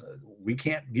 we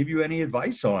can't give you any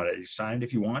advice on it. You sign it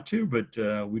if you want to,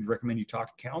 but we'd recommend you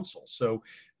talk to counsel. So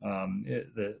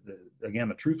again,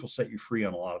 the truth will set you free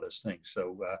on a lot of those things.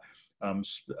 So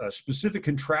specific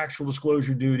contractual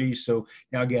disclosure duties. So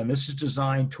now again, this is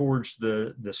designed towards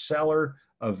the seller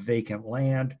of vacant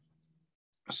land.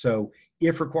 So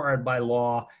if required by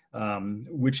law,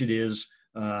 which it is,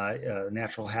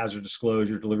 natural hazard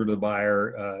disclosure, deliver to the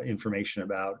buyer information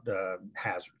about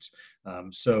hazards.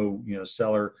 So,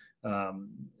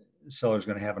 seller's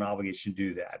going to have an obligation to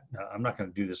do that. I'm not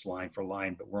going to do this line for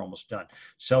line, but we're almost done.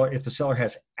 If the seller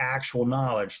has actual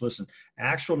knowledge, listen,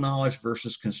 actual knowledge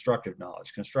versus constructive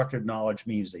knowledge. Constructive knowledge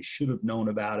means they should have known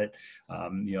about it.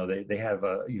 They have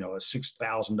a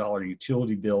 $6,000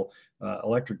 utility bill,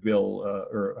 electric bill,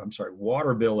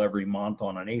 water bill every month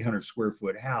on an 800 square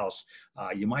foot house.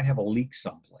 You might have a leak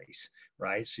someplace,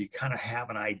 right? So you kind of have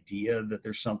an idea that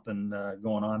there's something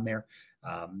going on there.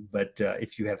 But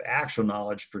if you have actual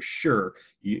knowledge, for sure,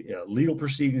 legal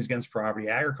proceedings against property,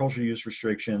 agricultural use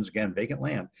restrictions, again, vacant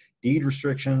land, deed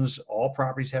restrictions, all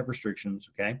properties have restrictions,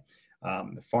 okay?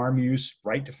 Farm use,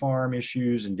 right to farm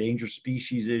issues, endangered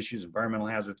species issues, environmental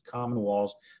hazards, common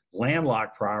walls,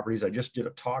 landlocked properties. I just did a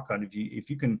talk on if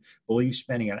you can believe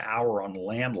spending an hour on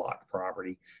landlocked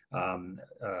property.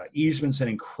 Easements and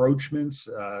encroachments,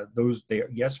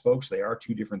 yes, folks, they are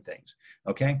two different things.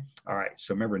 Okay. All right.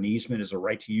 So remember, an easement is a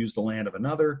right to use the land of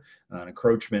another. An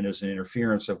encroachment is an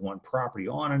interference of one property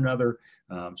on another.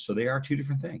 So they are two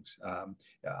different things.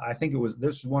 I think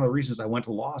this is one of the reasons I went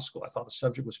to law school. I thought the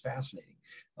subject was fascinating.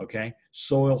 Okay.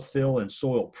 Soil fill and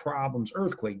soil problems,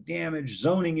 earthquake damage,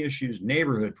 zoning issues,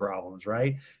 neighborhood problems,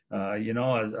 right?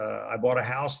 I bought a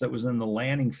house that was in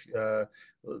the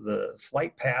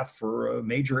flight path for a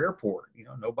major airport.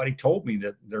 Nobody told me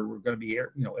that there were going to be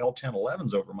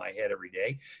L-1011s over my head every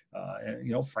day.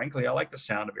 And frankly, I like the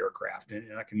sound of aircraft,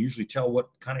 and I can usually tell what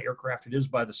kind of aircraft it is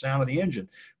by the sound of the engine.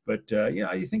 But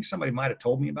you think somebody might have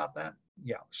told me about that?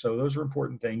 Yeah. So those are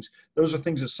important things. Those are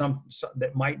things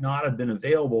that might not have been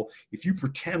available if you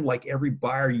pretend like every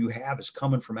buyer you have is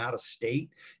coming from out of state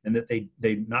and that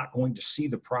they're not going to see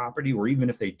the property, or even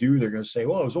if they do, they're going to say,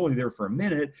 well, I was only there for a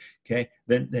minute. Okay.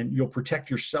 Then you'll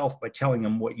protect yourself by telling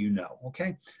them what you know.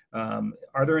 Okay.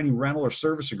 Are there any rental or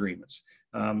service agreements?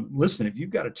 Listen, if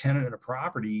you've got a tenant in a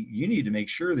property, you need to make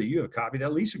sure that you have a copy of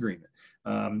that lease agreement.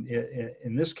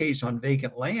 In this case, on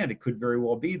vacant land, it could very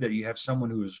well be that you have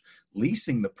someone who is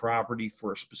leasing the property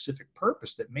for a specific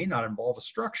purpose that may not involve a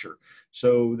structure.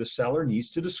 So the seller needs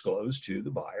to disclose to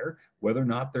the buyer whether or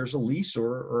not there's a lease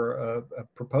or a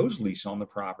proposed lease on the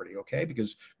property, okay?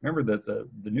 Because remember that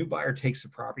the new buyer takes the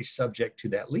property subject to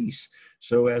that lease.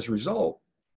 So as a result,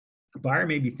 the buyer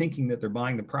may be thinking that they're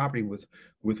buying the property with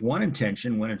one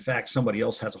intention when in fact somebody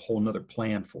else has a whole nother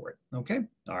plan for it. Okay.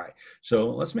 All right. So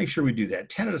let's make sure we do that.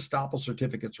 Tenant estoppel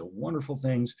certificates are wonderful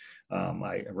things.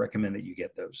 I recommend that you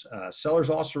get those. Sellers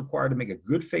also required to make a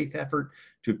good faith effort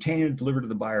to obtain and deliver to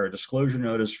the buyer a disclosure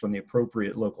notice from the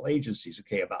appropriate local agencies.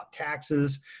 Okay. About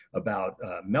taxes, about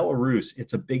Mello-Roos.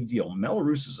 It's a big deal.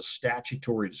 Mello-Roos is a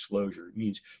statutory disclosure. It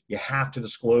means you have to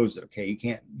disclose it. Okay.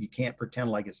 You can't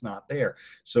pretend like it's not there.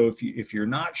 So if you're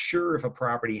not sure if a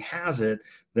property has it,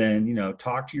 then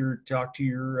talk to your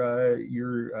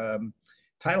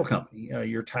title company.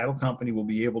 Your title company will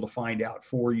be able to find out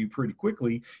for you pretty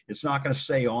quickly. It's not going to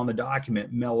say on the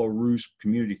document Mello-Roos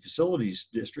Community Facilities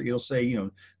District. It'll say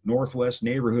Northwest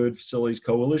Neighborhood Facilities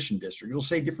Coalition District. It'll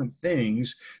say different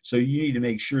things. So you need to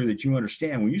make sure that you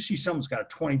understand when you see someone's got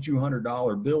a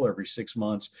 $2,200 bill every 6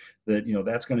 months that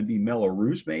that's going to be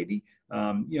Mello-Roos maybe.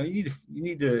 you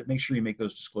need to make sure you make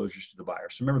those disclosures to the buyer.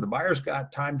 So remember, the buyer's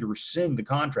got time to rescind the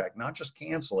contract, not just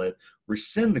cancel it,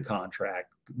 rescind the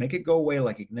contract, make it go away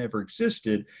like it never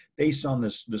existed based on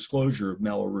this disclosure of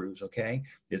Mello-Roos, okay?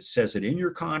 It says it in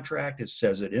your contract, it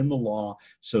says it in the law,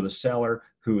 so the seller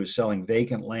who is selling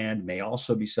vacant land may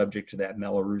also be subject to that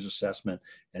Mello-Roos assessment,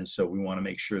 and so we want to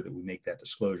make sure that we make that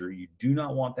disclosure. You do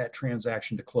not want that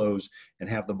transaction to close and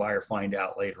have the buyer find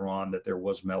out later on that there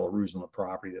was Mello-Roos on the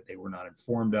property that they were not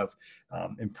informed of.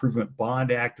 Improvement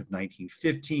Bond Act of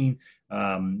 1915,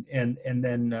 and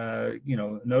then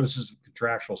notices of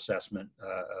contractual assessment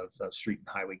of street and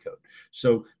highway code.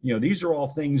 So these are all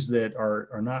things that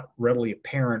are not readily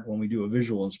apparent when we do a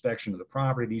visual inspection of the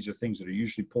property. These are things that are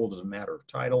usually pulled as a matter of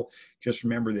title. Just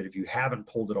remember that if you haven't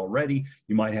pulled it already,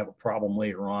 you might have a problem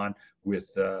later on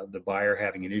with the buyer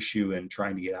having an issue and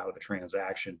trying to get out of the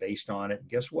transaction based on it. And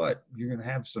guess what? You're going to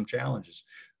have some challenges.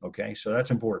 Okay, so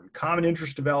that's important. Common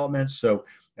interest development. So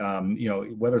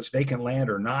whether it's vacant land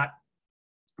or not,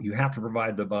 you have to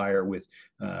provide the buyer with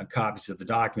copies of the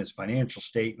documents, financial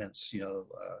statements,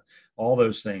 all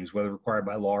those things, whether required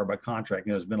by law or by contract.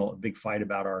 There's been a big fight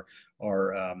about our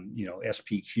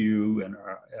SPQ, and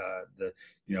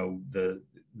the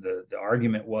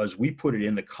argument was we put it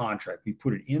in the contract, we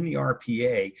put it in the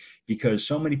RPA because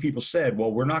so many people said,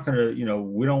 well, we're not going to,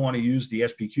 we don't want to use the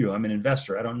SPQ. I'm an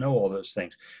investor, I don't know all those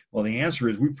things. Well, the answer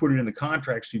is we put it in the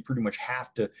contract, so you pretty much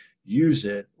have to use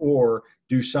it or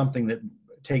do something that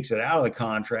takes it out of the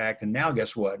contract. And now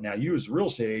guess what? Now you as a real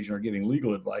estate agent are giving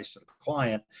legal advice to the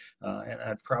client, and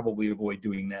I'd probably avoid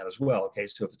doing that as well. Okay,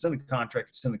 so if it's in the contract,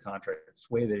 it's in the contract. It's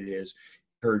the way that it is.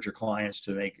 Encourage your clients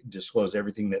to disclose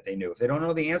everything that they knew. If they don't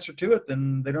know the answer to it,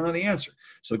 then they don't know the answer.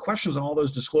 So the questions on all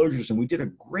those disclosures, and we did a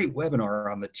great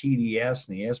webinar on the TDS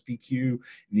and the SPQ and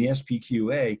the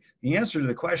SPQA. The answer to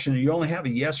the question, you only have a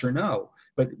yes or no.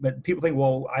 But people think,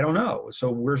 well, I don't know.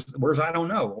 So where's I don't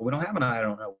know? Well, we don't have an I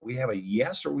don't know. We have a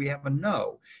yes or we have a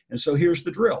no. And so here's the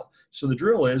drill. So the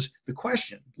drill is the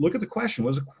question. Look at the question.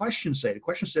 What does the question say? The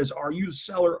question says, are you the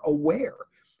seller aware?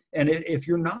 And if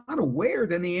you're not aware,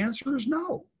 then the answer is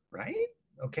no, right?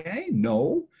 Okay,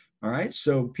 no. All right,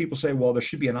 so people say, well, there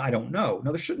should be an I don't know.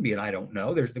 No, there shouldn't be an I don't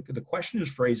know. The question is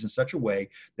phrased in such a way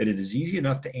that it is easy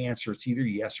enough to answer. It's either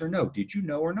yes or no. Did you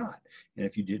know or not? And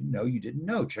if you didn't know, you didn't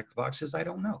know. Check the box says I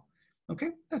don't know.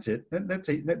 Okay, that's it.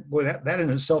 That in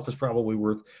itself is probably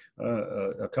worth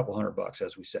a couple $100,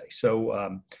 as we say.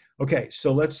 So, okay,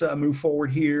 so let's move forward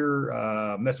here.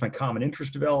 That's my common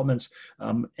interest developments.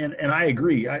 And I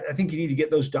agree. I think you need to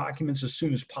get those documents as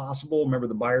soon as possible. Remember,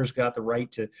 the buyer's got the right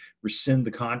to rescind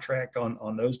the contract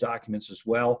on those documents as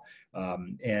well.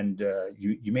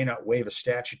 You may not waive a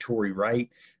statutory right.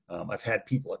 I've had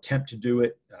people attempt to do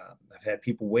it. I've had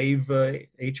people waive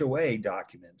HOA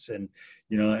documents, and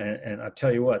I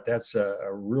tell you what, that's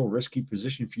a real risky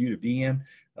position for you to be in.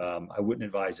 I wouldn't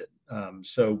advise it.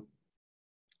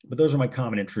 But those are my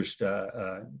common interest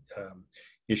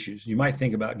issues. You might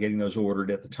think about getting those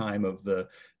ordered at the time of the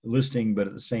listing, but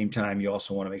at the same time, you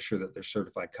also want to make sure that they're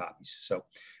certified copies. So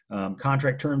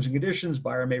contract terms and conditions,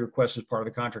 buyer may request as part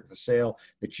of the contract of the sale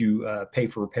that you pay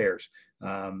for repairs.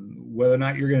 Whether or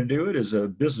not you're going to do it is a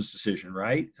business decision,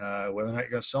 right? Whether or not you're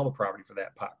going to sell the property for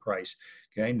that price.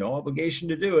 Okay, no obligation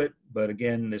to do it. But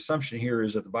again, the assumption here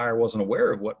is that the buyer wasn't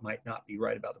aware of what might not be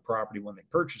right about the property when they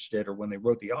purchased it or when they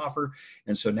wrote the offer.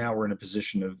 And so now we're in a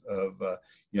position of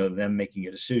them making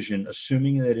a decision,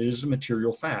 assuming that it is a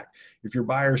material fact. If your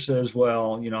buyer says,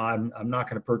 well, I'm not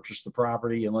going to purchase the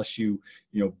property unless you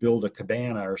build a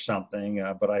cabana or something,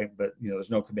 but there's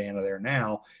no cabana there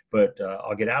now, but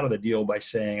I'll get out of the deal by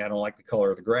saying I don't like the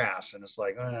color of the grass. And it's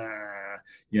like,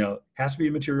 has to be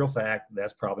a material fact.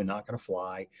 That's probably not going to fly.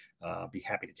 Be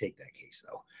happy to take that case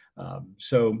though.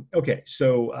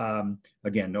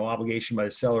 Again, no obligation by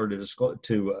the seller to disclose,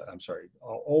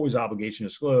 always obligation to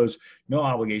disclose, no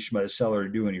obligation by the seller to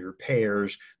do any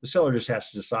repairs. The seller just has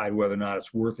to decide whether or not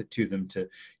it's worth it to them to,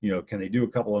 can they do a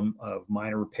couple of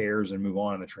minor repairs and move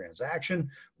on in the transaction,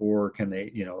 or can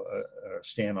they,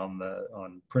 stand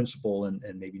on principle and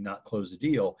maybe not close the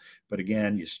deal. But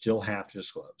again, you still have to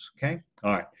disclose. Okay.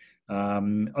 All right.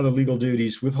 Other legal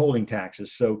duties, withholding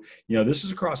taxes. So, this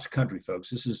is across the country, folks.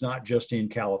 This is not just in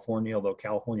California, although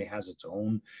California has its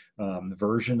own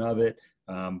version of it.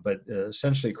 But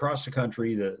essentially across the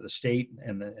country, the state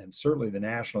and certainly the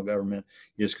national government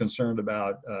is concerned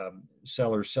about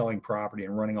sellers selling property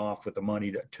and running off with the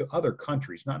money to other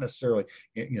countries, not necessarily,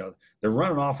 they're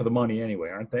running off with the money anyway,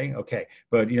 aren't they? Okay.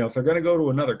 But, if they're going to go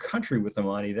to another country with the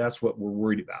money, that's what we're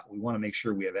worried about. We want to make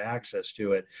sure we have access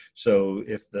to it. So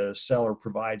if the seller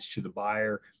provides to the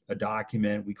buyer a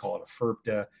document, we call it a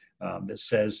FERPTA, that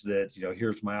says that,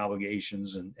 here's my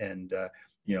obligations and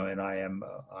I am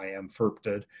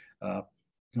FERPTA'd.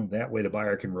 That way the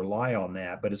buyer can rely on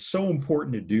that. But it's so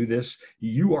important to do this.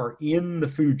 You are in the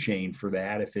food chain for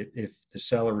that if the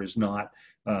seller is not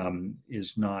FERPTA'd.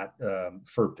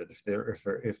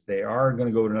 If they are going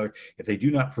to go to another, if they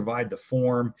do not provide the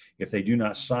form, if they do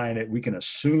not sign it, we can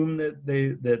assume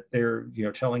that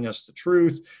they're telling us the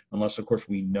truth, unless of course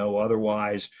we know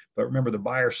otherwise. But remember, the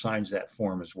buyer signs that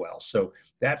form as well. So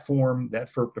that form,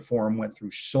 that FERPTA form, went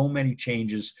through so many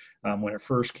changes when it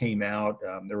first came out.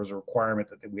 There was a requirement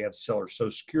that we have seller's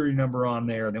social security number on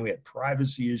there, and then we had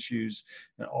privacy issues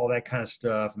and all that kind of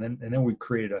stuff, and then we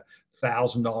created a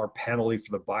 $1,000 penalty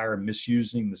for the buyer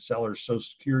misusing the seller's social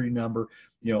security number,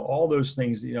 all those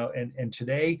things, and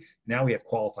today, now we have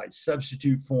qualified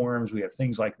substitute forms, we have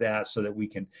things like that, so that we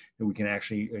can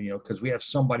actually, because we have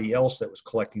somebody else that was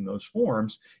collecting those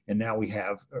forms, and now we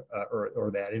have,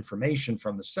 or that information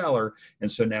from the seller,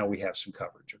 and so now we have some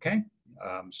coverage, okay?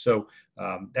 So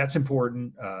that's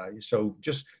important. So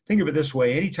just think of it this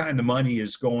way: anytime the money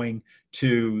is going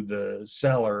to the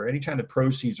seller, anytime the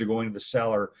proceeds are going to the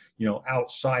seller,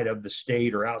 outside of the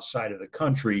state or outside of the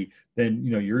country, then,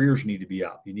 your ears need to be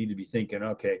up. You need to be thinking,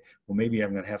 okay, well, maybe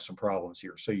I'm going to have some problems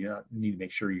here. So you need to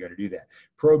make sure you're going to do that.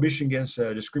 Prohibition against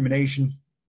discrimination.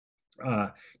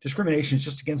 Discrimination is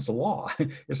just against the law.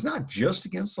 It's not just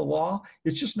against the law,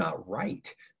 it's just not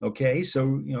right. Okay,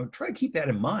 so try to keep that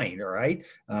in mind. All right,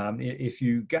 if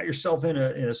you got yourself in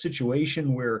a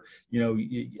situation where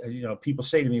people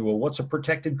say to me, well, what's a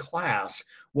protected class?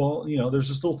 Well, there's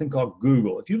this little thing called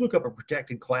Google. If you look up a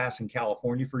protected class in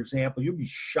California, for example, you'll be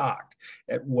shocked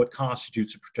at what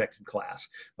constitutes a protected class.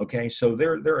 Okay, so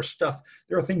there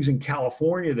are things in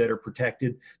California that are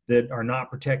protected that are not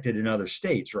protected in other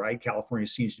states, right? California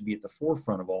seems to be at the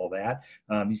forefront of all that.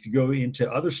 If you go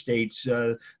into other states,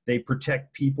 they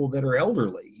protect people that are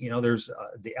elderly. There's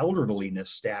the elderliness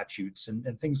statutes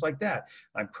and things like that.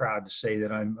 I'm proud to say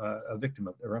that I'm a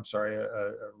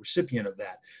recipient of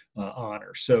that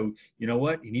honor. So you know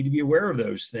what? You need to be aware of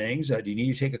those things. Do you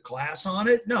need to take a class on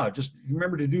it? No, just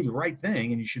remember to do the right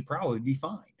thing and you should probably be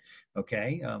fine.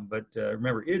 Okay, but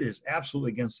remember, it is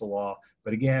absolutely against the law.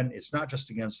 But again, it's not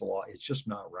just against the law, it's just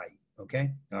not right.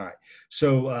 Okay, all right.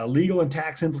 So legal and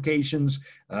tax implications,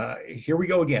 here we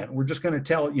go again. We're just going to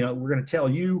tell, we're going to tell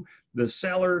you, the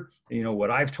seller,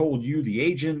 what I've told you, the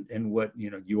agent, and what,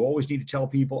 you always need to tell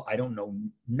people. I don't know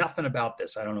nothing about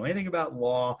this. I don't know anything about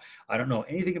law. I don't know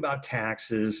anything about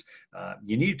taxes.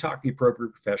 You need to talk to the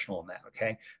appropriate professional on that,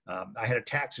 okay? I had a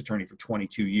tax attorney for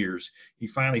 22 years. He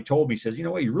finally told me, he says, you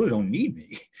know what, you really don't need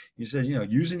me. He says,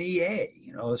 use an EA,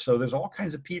 so there's all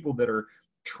kinds of people that are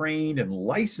trained and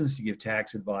licensed to give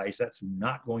tax advice. That's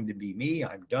not going to be me.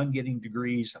 I'm done getting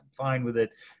degrees. I'm fine with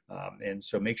it. And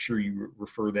so make sure you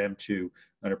refer them to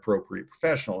an appropriate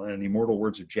professional. And in the immortal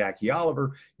words of Jackie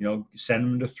Oliver, send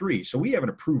them to 3. So we have an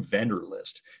approved vendor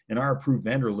list, and our approved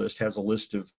vendor list has a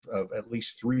list of at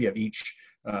least 3 of each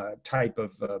type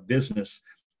of business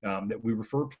that we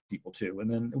refer people to. And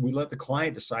then we let the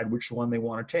client decide which one they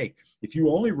want to take. If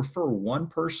you only refer one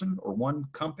person or one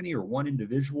company or one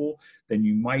individual, then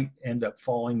you might end up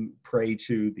falling prey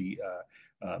to the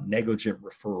negligent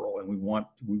referral. And we want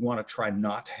to try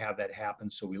not to have that happen.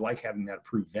 So we like having that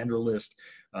approved vendor list.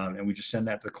 And we just send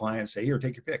that to the client and say, here,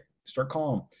 take your pick, start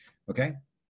calling them. Okay.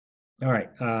 All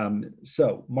right,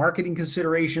 so marketing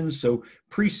considerations, so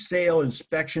pre-sale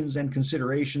inspections and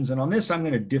considerations. And on this, I'm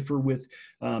going to differ with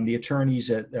the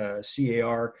attorneys at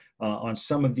CAR on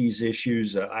some of these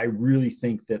issues. I really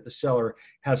think that the seller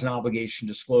has an obligation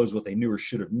to disclose what they knew or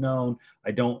should have known.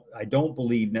 I don't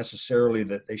believe necessarily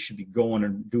that they should be going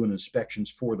and doing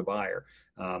inspections for the buyer.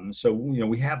 So,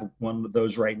 we have one of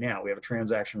those right now. We have a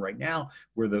transaction right now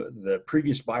where the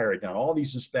previous buyer had done all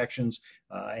these inspections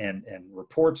and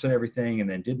reports and everything, and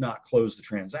then did not close the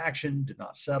transaction, did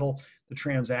not settle the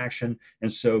transaction.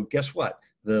 And so guess what?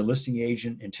 The listing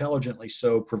agent intelligently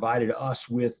so provided us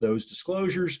with those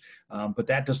disclosures, but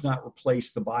that does not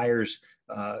replace the buyer's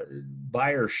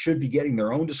buyer should be getting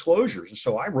their own disclosures. And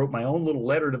so I wrote my own little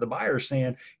letter to the buyer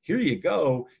saying, here you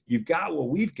go, you've got what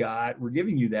we've got, we're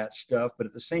giving you that stuff, but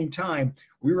at the same time,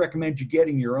 we recommend you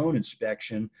getting your own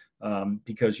inspection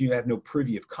because you have no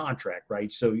privy of contract,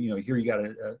 right? So, here you got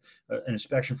an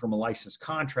inspection from a licensed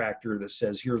contractor that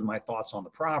says, here's my thoughts on the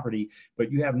property,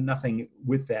 but you have nothing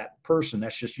with that person.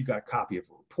 That's just, you got a copy of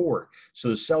a report. So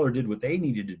the seller did what they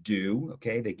needed to do,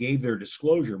 okay? They gave their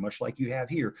disclosure, much like you have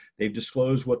here. They've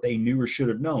disclosed what they knew or should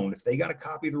have known. If they got a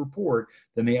copy of the report,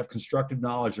 then they have constructive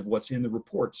knowledge of what's in the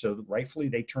report. So rightfully,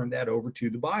 they turn that over to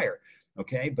the buyer.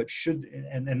 Okay, but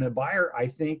and the buyer, I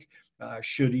think,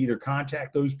 should either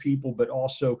contact those people, but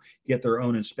also get their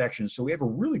own inspection. So we have a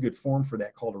really good form for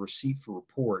that called a receipt for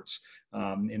reports.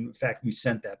 In fact, we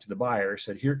sent that to the buyer.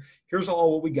 Said, here's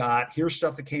all what we got. Here's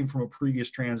stuff that came from a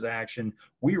previous transaction.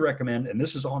 We recommend, and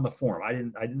this is on the form. I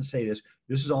didn't say this.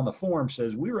 This is on the form.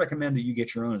 Says we recommend that you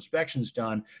get your own inspections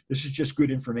done. This is just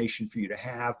good information for you to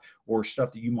have, or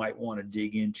stuff that you might want to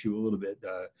dig into a little bit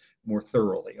more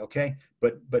thoroughly. Okay,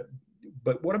 but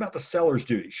what about the seller's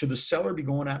duty? Should the seller be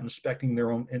going out and inspecting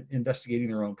their own, investigating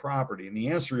their own property? And the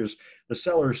answer is the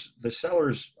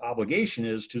seller's obligation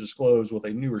is to disclose what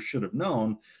they knew or should have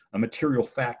known, a material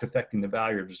fact affecting the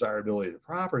value or desirability of the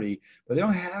property, but they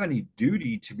don't have any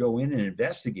duty to go in and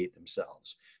investigate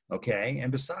themselves. Okay,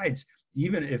 and besides,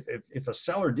 even if a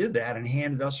seller did that and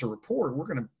handed us a report, we're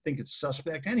going to think it's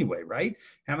suspect anyway, right?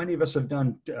 How many of us have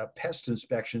done pest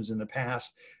inspections in the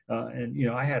past? And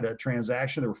I had a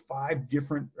transaction. There were 5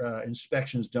 different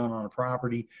inspections done on a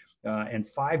property and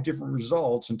 5 different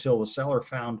results until the seller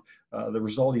found the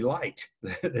result he liked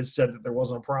that said that there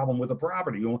wasn't a problem with the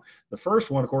property. The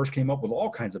first one, of course, came up with all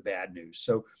kinds of bad news.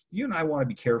 So you and I want to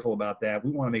be careful about that.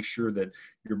 We want to make sure that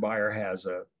your buyer has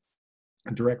a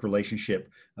direct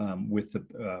relationship with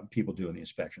the people doing the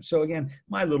inspection. So again,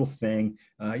 my little thing,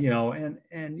 and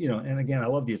again, I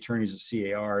love the attorneys at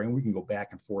CAR, and we can go back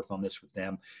and forth on this with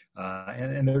them,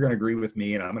 and they're going to agree with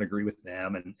me, and I'm going to agree with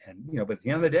them, and but at the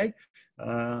end of the day,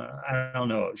 I don't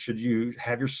know. Should you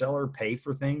have your seller pay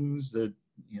for things that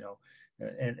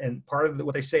and part of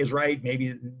what they say is right.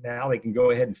 Maybe now they can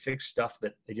go ahead and fix stuff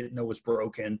that they didn't know was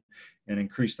broken and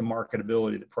increase the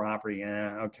marketability of the property.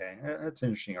 Okay, that's an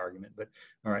interesting argument, but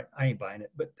all right, I ain't buying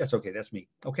it, but that's okay. That's me.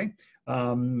 Okay.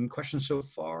 Questions so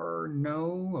far?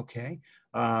 No. Okay.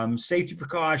 Safety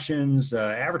precautions,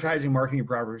 advertising, marketing,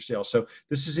 property sales. So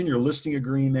this is in your listing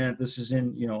agreement. This is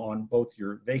in, on both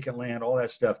your vacant land, all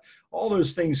that stuff. All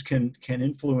those things can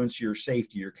influence your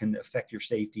safety or can affect your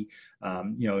safety.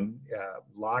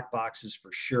 Lock boxes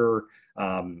for sure,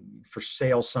 for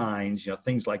sale signs,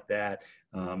 things like that.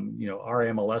 Our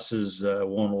MLSs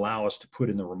won't allow us to put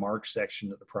in the remarks section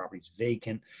that the property's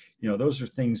vacant. Those are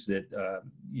things that,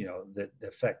 that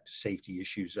affect safety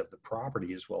issues of the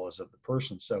property as well as of the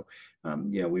person. So,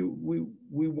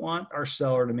 we want our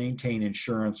seller to maintain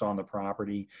insurance on the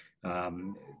property.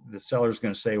 The seller's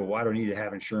going to say, well, why do I need to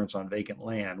have insurance on vacant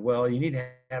land? Well, you need to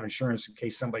have insurance in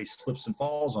case somebody slips and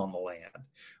falls on the land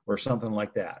or something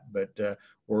like that. But,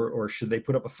 or should they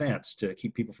put up a fence to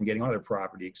keep people from getting on their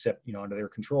property, except, under their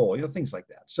control, things like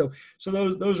that. So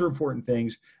those are important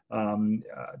things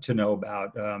to know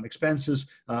about. Expenses.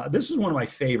 This is one of my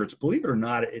favorites. Believe it or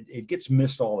not, it gets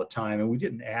missed all the time, and we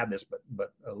didn't add this,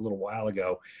 but a little while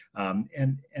ago.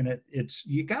 It's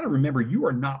you got to remember, you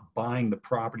are not buying the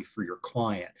property for your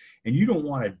client, and you don't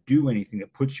want to do anything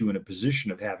that puts you in a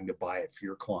position of having to buy it for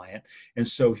your client. And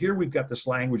so here we've got this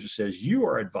language that says you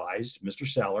are advised, Mr.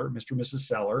 Seller, Mr. Mrs.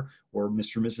 Seller, or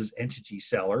Mr. Mrs. Entity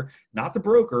Seller, not the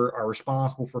broker, are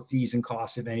responsible for fees and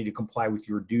costs, if any, to comply with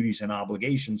your duties and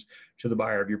obligations to the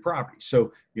buyer of your property.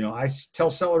 So, I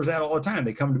tell sellers that all the time.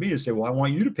 They come to me and say, well, I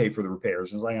want you to pay for the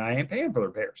repairs. And it's like, I ain't paying for the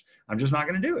repairs. I'm just not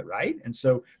going to do it. Right. And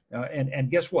so, and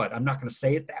guess what? I'm not going to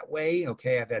say it that way.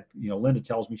 Okay. I've had, Linda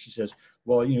tells me, she says,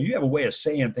 well, you have a way of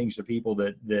saying things to people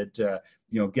that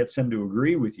gets them to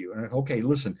agree with you. And okay,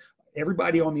 listen,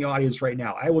 everybody on the audience right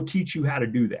now, I will teach you how to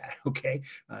do that. Okay.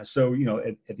 So,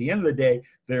 at the end of the day,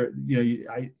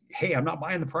 hey, I'm not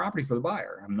buying the property for the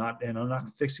buyer. I'm not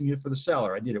fixing it for the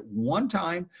seller. I did it one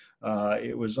time.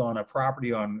 It was on a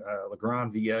property on La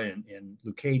Grande Via in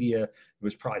Lucadia. It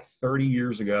was probably 30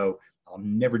 years ago. I'll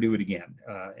never do it again.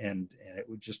 And it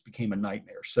just became a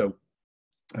nightmare. So,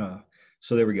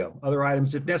 So there we go. Other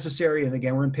items, if necessary, and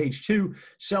again, we're in page 2.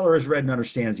 Seller has read and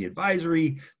understands the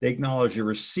advisory. They acknowledge the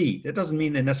receipt. That doesn't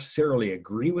mean they necessarily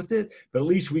agree with it, but at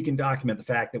least we can document the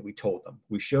fact that we told them.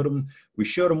 We showed them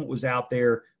what was out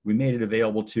there. We made it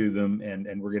available to them,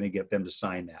 and we're going to get them to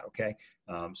sign that. Okay.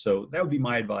 So that would be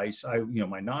my advice.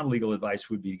 My non-legal advice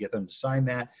would be to get them to sign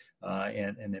that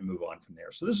and then move on from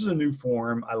there. So this is a new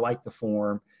form. I like the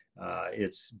form.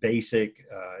 It's basic.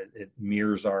 It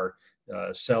mirrors our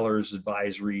seller's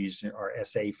advisories, our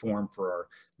SA form for our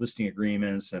listing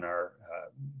agreements and our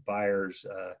buyer's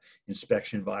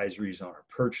inspection advisories, on our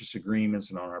purchase agreements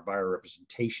and on our buyer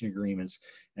representation agreements.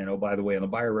 And oh, by the way, on the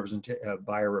buyer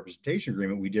representation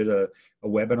agreement, we did a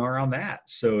webinar on that.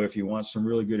 So if you want some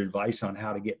really good advice on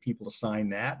how to get people to sign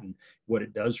that and what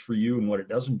it does for you and what it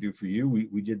doesn't do for you,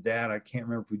 we did that. I can't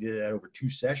remember if we did that over 2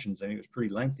 sessions. I mean, it was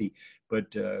pretty lengthy,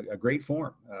 but a great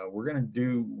form. We're going to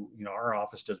do, our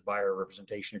office does buyer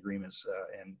representation agreements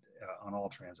and on all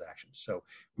transactions. So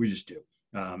we just do.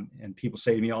 And people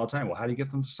say to me all the time, well, how do you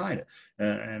get them to sign it?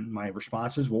 And my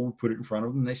response is, well, we put it in front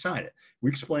of them and they sign it. We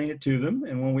explain it to them.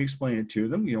 And when we explain it to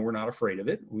them, we're not afraid of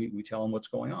it. We tell them what's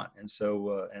going on. And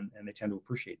so, and they tend to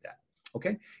appreciate that.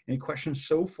 Okay. Any questions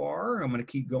so far? I'm going to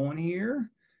keep going here.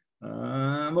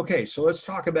 Okay, so let's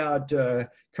talk about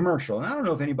commercial. And I don't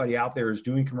know if anybody out there is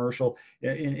doing commercial.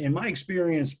 In my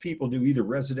experience, people do either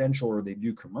residential or they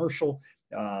do commercial.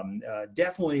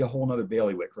 Definitely a whole nother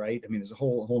bailiwick, right? I mean, there's a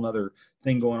whole nother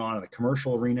thing going on in the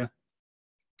commercial arena.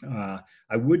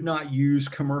 I would not use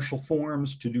commercial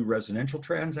forms to do residential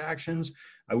transactions.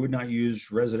 I would not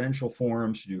use residential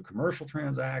forms to do commercial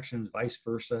transactions, vice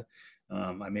versa.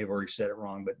 I may have already said it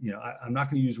wrong, but I'm not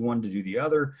going to use one to do the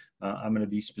other. I'm going to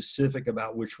be specific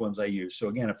about which ones I use. So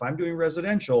again, if I'm doing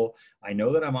residential, I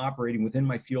know that I'm operating within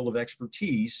my field of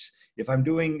expertise. If I'm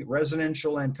doing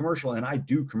residential and commercial, and I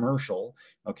do commercial,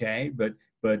 okay, but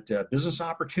business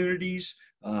opportunities,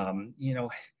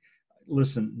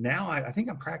 listen, now I think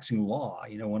I'm practicing law,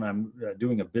 when I'm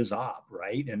doing a biz op,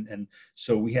 right? And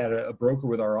so we had a broker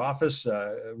with our office,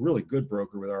 a really good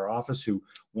broker with our office who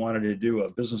wanted to do a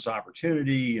business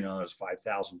opportunity, there's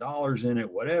 $5,000 in it,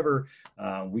 whatever.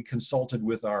 We consulted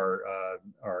with our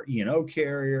E&O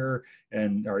carrier,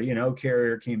 and our E&O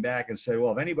carrier came back and said,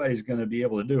 well, if anybody's going to be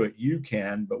able to do it, you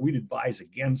can, but we'd advise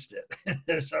against it.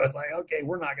 So it's like, okay,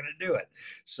 we're not going to do it.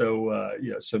 So,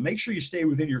 so make sure you stay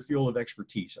within your field of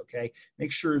expertise, okay?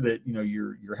 Make sure that,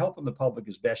 you're helping the public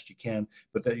as best you can,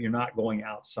 but that you're not going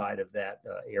outside of that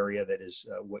area that is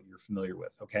what you're familiar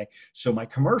with, okay? So my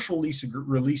commercial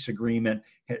release agreement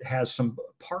has some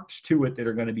parts to it that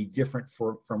are going to be different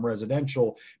from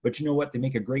residential, but you know what? They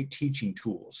make a great teaching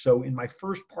tool. So in my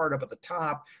first part up at the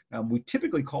top, we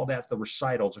typically call that the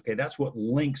recitals, okay? That's what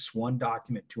links one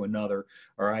document to another,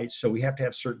 all right? So we have to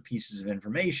have certain pieces of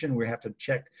information. We have to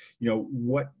check,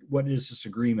 what is this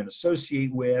agreement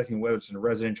associate with, whether it's in a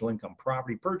residential income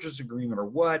property purchase agreement or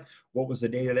what was the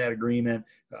date of that agreement,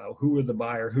 who are the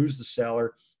buyer, who's the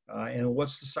seller, and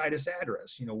what's the situs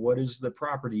address, what is the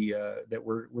property that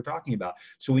we're talking about.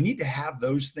 So we need to have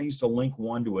those things to link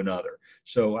one to another.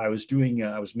 So I was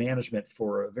management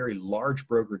for a very large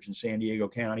brokerage in San Diego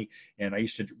County, and I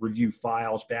used to review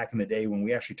files back in the day when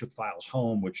we actually took files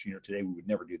home, which today we would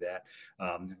never do that.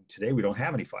 Today we don't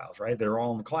have any files, right? They're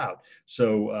all in the cloud.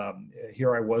 So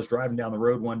here I was driving down the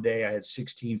road one day. I had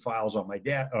 16 files on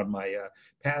my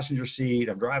passenger seat.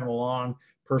 I'm driving along.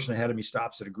 Person ahead of me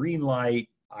stops at a green light.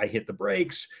 I hit the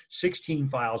brakes, 16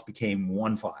 files became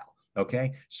one file,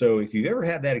 okay? So if you've ever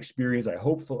had that experience,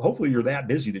 hopefully you're that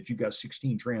busy that you've got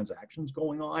 16 transactions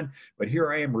going on, but here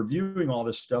I am reviewing all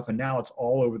this stuff and now it's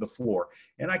all over the floor.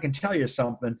 And I can tell you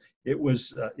something, it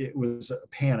was a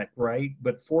panic, right?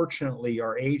 But fortunately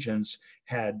our agents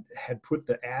had put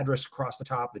the address across the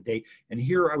top of the date, and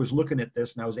here I was looking at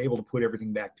this and I was able to put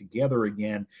everything back together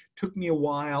again. Took me a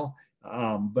while.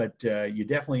 But you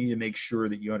definitely need to make sure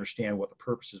that you understand what the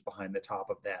purpose is behind the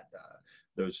top of that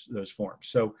those forms.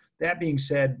 So that being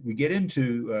said, we get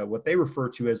into what they refer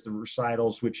to as the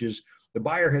recitals, which is the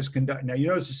buyer has conducted. Now you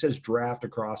notice it says draft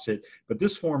across it, but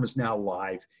this form is now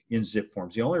live in zip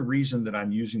forms. The only reason that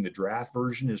I'm using the draft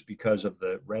version is because of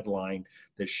the red line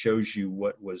that shows you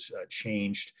what was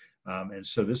changed. And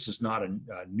so this is not a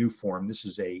new form. This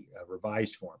is a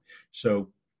revised form. So.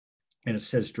 And it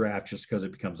says draft just because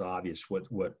it becomes obvious what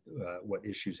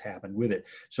issues happened with it.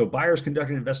 So buyers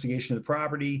conducted an investigation of the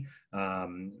property,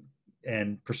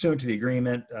 and pursuant to the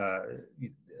agreement,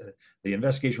 the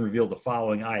investigation revealed the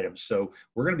following items. So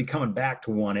we're going to be coming back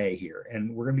to 1A here,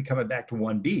 and we're going to be coming back to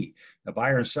 1B. The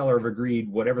buyer and seller have agreed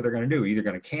whatever they're going to do. Either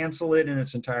going to cancel it in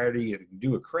its entirety, either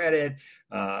do a credit,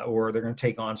 or they're going to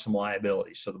take on some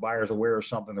liability. So the buyer is aware of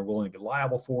something, they're willing to be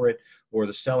liable for it, or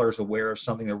the seller is aware of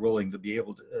something, they're willing to be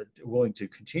able to willing to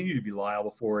continue to be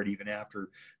liable for it even after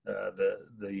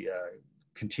the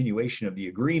continuation of the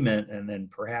agreement, and then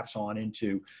perhaps on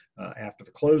into after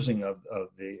the closing of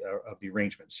the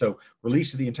arrangement. So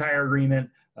release of the entire agreement.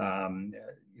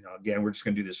 Again, we're just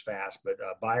going to do this fast, but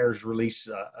buyers release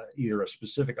either a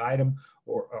specific item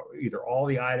or either all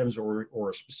the items or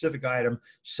a specific item.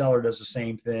 Seller does the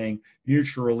same thing.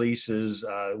 Mutual releases,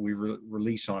 we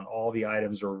release on all the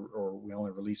items, or we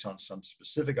only release on some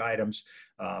specific items.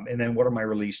 And then what are my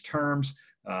release terms?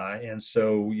 And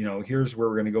so, here's where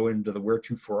we're going to go into the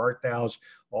whereto for art thou's,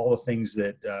 all the things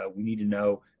that we need to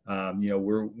know.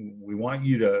 We want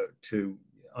you to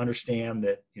understand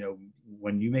that,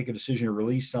 when you make a decision to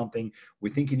release something, we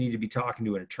think you need to be talking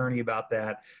to an attorney about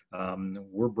that.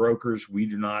 We're brokers.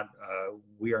 We are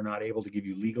not able to give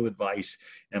you legal advice.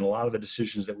 And a lot of the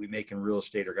decisions that we make in real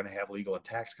estate are going to have legal and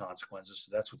tax consequences.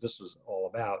 So that's what this is all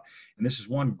about. And this is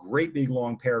one great big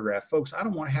long paragraph. Folks, I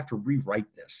don't want to have to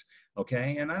rewrite this.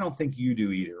 Okay. And I don't think you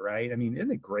do either, right? I mean,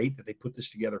 isn't it great that they put this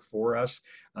together for us?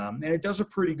 And it does a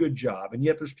pretty good job. And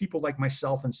yet there's people like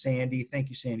myself and Sandy. Thank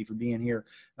you, Sandy, for being here.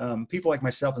 People like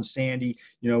myself and Sandy,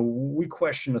 we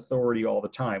question authority all the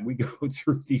time. We go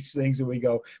through these things and we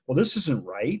go, well, this isn't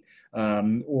right.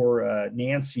 Or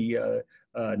Nancy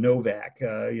Novak,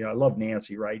 I love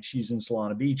Nancy, right? She's in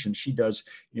Solana Beach, and she does,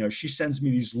 she sends me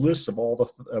these lists of all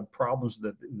the problems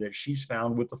that she's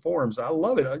found with the forms. I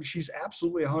love it. She's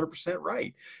absolutely 100%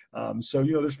 right. So,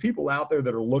 there's people out there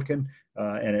that are looking,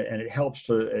 and it helps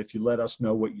if you let us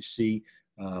know what you see.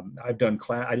 I did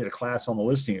a class on the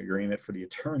listing agreement for the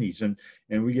attorneys, and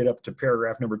we get up to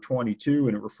paragraph number 22,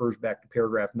 and it refers back to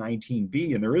paragraph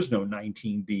 19B, and there is no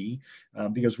 19B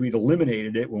because we'd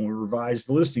eliminated it when we revised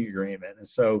the listing agreement. And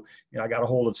so, I got a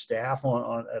hold of staff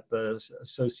at the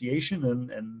association,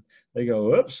 and they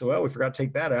go, oops, well, we forgot to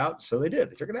take that out. So they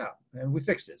did. They took it out, and we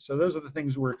fixed it. So those are the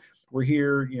things we're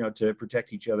here, to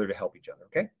protect each other, to help each other.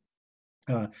 Okay.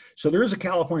 So there is a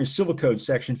California Civil Code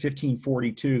section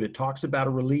 1542 that talks about a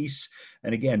release.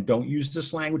 And again, don't use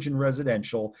this language in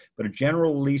residential, but a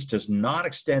general release does not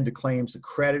extend to claims the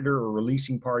creditor or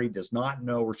releasing party does not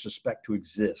know or suspect to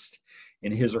exist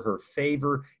in his or her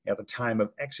favor at the time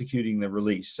of executing the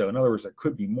release. So in other words, there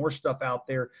could be more stuff out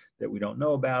there that we don't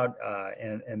know about,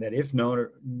 and that if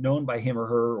known by him or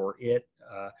her or it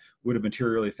would have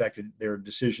materially affected their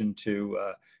decision to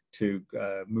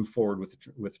move forward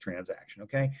with the transaction.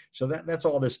 Okay, so that's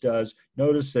all this does.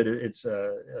 Notice that it's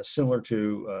similar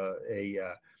to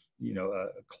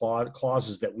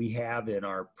clauses that we have in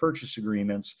our purchase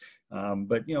agreements.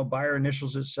 But buyer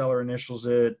initials it, seller initials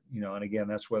it, and again,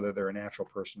 that's whether they're a natural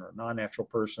person or a non-natural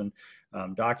person.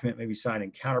 Document may be signed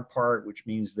in counterpart, which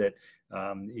means that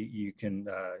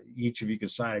each of you can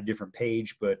sign a different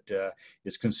page, but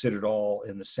it's considered all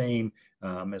in the same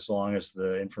as long as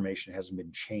the information hasn't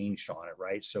been changed on it,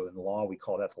 right? So in the law, we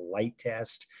call that the light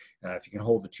test. If you can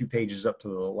hold the two pages up to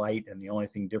the light and the only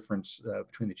thing difference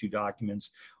between the two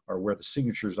documents are where the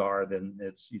signatures are, then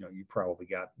it's, you're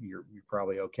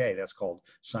probably okay. That's called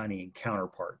signing in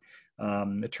counterpart.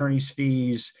 Attorney's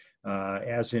fees,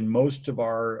 as in most of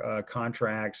our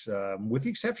contracts, with the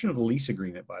exception of the lease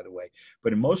agreement, by the way,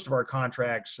 but in most of our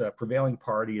contracts, prevailing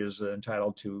party is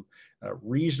entitled to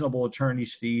reasonable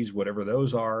attorney's fees, whatever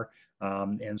those are.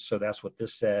 And so that's what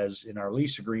this says. In our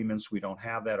lease agreements, we don't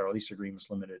have that. Our lease agreement's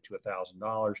limited to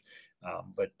 $1,000.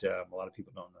 But a lot of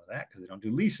people don't know that because they don't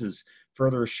do leases.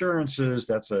 Further assurances,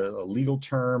 that's a legal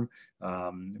term,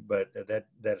 but that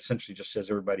essentially just says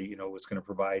everybody, is going to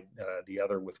provide the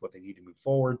other with what they need to move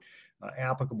forward.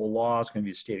 Applicable law is going to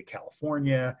be the state of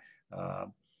California.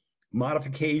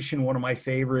 Modification, one of my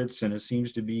favorites, and it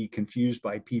seems to be confused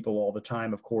by people all the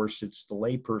time. Of course, it's the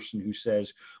layperson who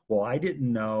says, well, I didn't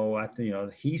know,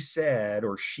 he said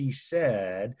or she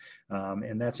said,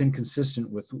 and that's inconsistent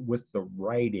with the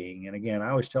writing. And again, I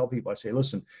always tell people, I say,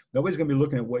 listen, nobody's going to be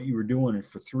looking at what you were doing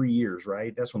for 3 years,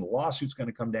 right? That's when the lawsuit's going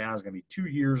to come down. It's going to be 2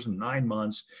 years and 9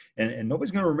 months, and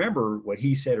nobody's going to remember what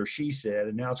he said or she said,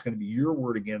 and now it's going to be your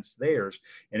word against theirs.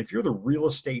 And if you're the real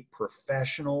estate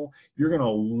professional, you're going to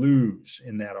lose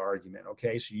in that argument.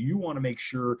 Okay, so you want to make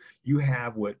sure you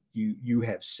have what you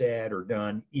have said or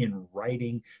done in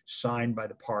writing, signed by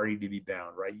the party to be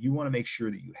bound, right? You want to make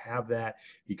sure that you have that,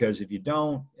 because if you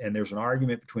don't, and there's an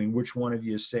argument between which one of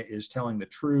you is telling the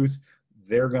truth,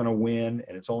 they're going to win,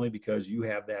 and it's only because you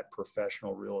have that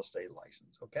professional real estate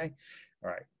license. Okay. All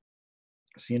right.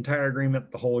 It's the entire agreement,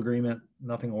 the whole agreement,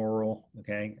 nothing oral,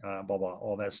 okay, blah, blah,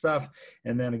 all that stuff.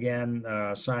 And then again,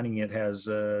 signing it has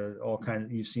all kinds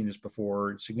of, you've seen this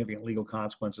before, significant legal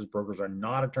consequences. Brokers are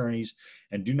not attorneys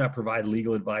and do not provide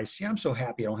legal advice. See, I'm so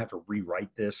happy I don't have to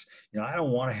rewrite this. You know, I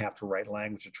don't want to have to write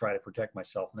language to try to protect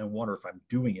myself and then wonder if I'm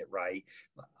doing it right.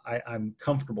 I'm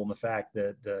comfortable in the fact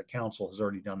that counsel has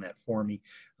already done that for me,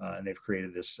 and they've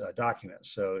created this document.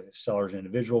 So if seller's an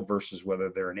individual versus whether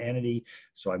they're an entity.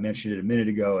 So I mentioned it a minute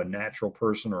ago, a natural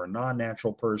person or a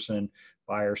non-natural person,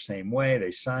 buyer same way, they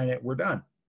sign it, we're done.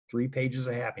 3 pages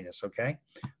of happiness, okay?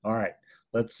 All right,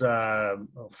 let's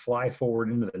fly forward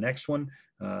into the next one.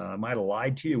 I might have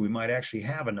lied to you. We might actually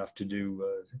have enough to do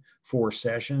 4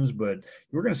 sessions, but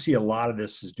we're going to see a lot of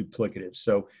this is duplicative.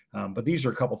 So, but these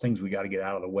are a couple things we got to get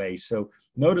out of the way. So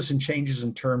notice and changes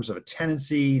in terms of a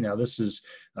tenancy. Now this is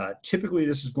typically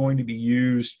this is going to be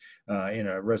used in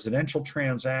a residential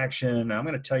transaction. I'm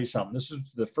going to tell you something. This is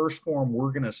the first form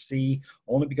we're going to see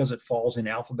only because it falls in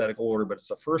alphabetical order, but it's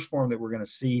the first form that we're going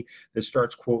to see that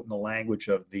starts quoting the language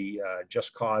of the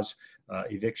just cause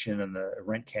eviction and the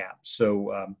rent cap.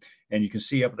 So, and you can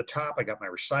see up at the top, I got my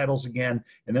recitals again,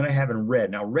 and then I have in red.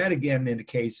 Now, red again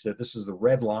indicates that this is the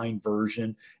red line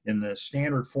version. In the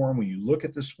standard form, when you look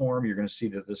at this form, you're going to see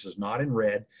that this is not in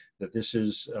red, that this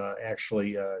is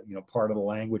actually, you know, part of the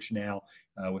language now,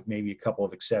 with maybe a couple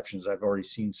of exceptions. I've already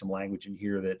seen some language in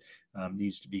here that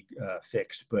needs to be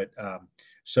fixed. But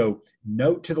so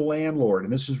note to the landlord,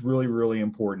 and this is really, really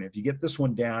important. If you get this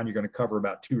one down, you're going to cover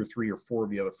about 2 or 3 or 4 of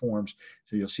the other forms.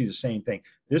 So you'll see the same thing.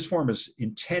 This form is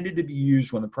intended to be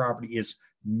used when the property is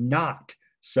not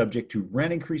subject to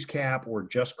rent increase cap or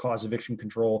just cause eviction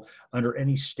control under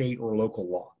any state or local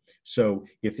law. So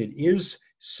if it is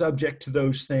subject to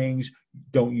those things,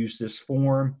 don't use this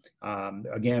form.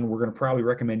 Again, we're going to probably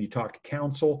recommend you talk to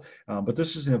counsel, but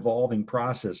this is an evolving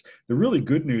process. The really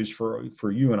good news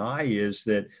for you and I is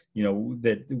that, you know,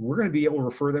 that we're going to be able to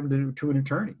refer them to an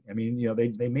attorney. I mean, you know,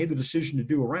 they made the decision to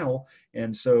do a rental,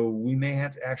 and so we may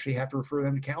have to refer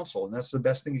them to counsel, and that's the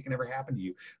best thing that can ever happen to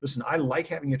you. Listen, I like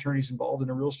having attorneys involved in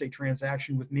a real estate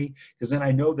transaction with me, because then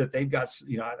I know that they've got,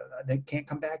 you know, they can't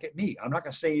come back at me. I'm not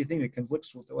going to say anything that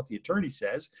conflicts with what the attorney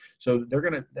says. So they're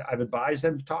going to, I've advised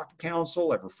them to talk to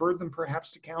counsel. I've referred them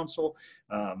perhaps to counsel.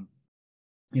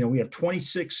 You know, we have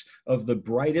 26 of the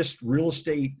brightest real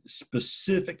estate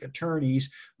specific attorneys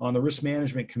on the risk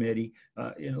management committee.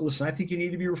 You know, listen, I think you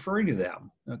need to be referring to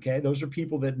them. Okay, those are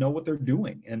people that know what they're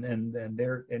doing, and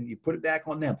you put it back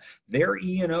on them. Their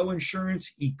E&O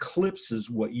insurance eclipses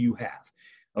what you have.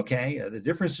 Okay, the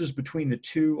differences between the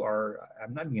two are,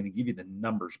 I'm not even going to give you the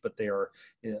numbers, but they are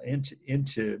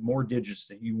into more digits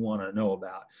that you want to know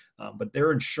about. But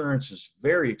their insurance is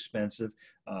very expensive,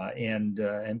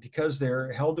 and because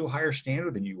they're held to a higher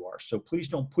standard than you are. So please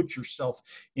don't put yourself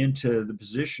into the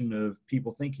position of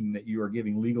people thinking that you are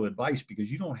giving legal advice, because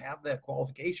you don't have that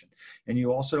qualification, and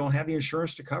you also don't have the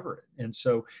insurance to cover it. And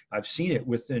so I've seen it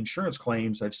with the insurance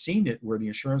claims. I've seen it where the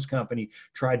insurance company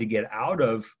tried to get out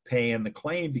of paying the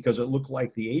claim because it looked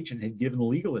like the agent had given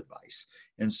legal advice.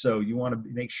 And so you want to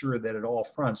make sure that at all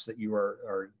fronts that you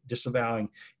are disavowing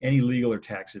any legal or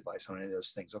tax advice on any of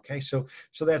those things. Okay, so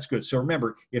that's good. So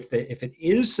remember, if it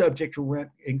is subject to rent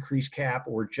increase cap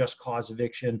or just cause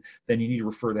eviction, then you need to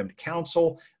refer them to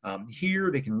counsel. Here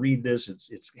they can read this. It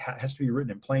has to be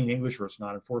written in plain English, or it's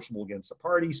not enforceable against the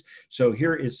parties. So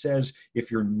here it says, if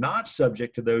you're not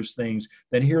subject to those things,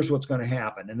 then here's what's going to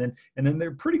happen. And then they're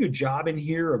a pretty good job in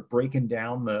here of breaking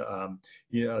down the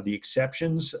the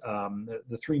exceptions.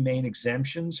 The 3 main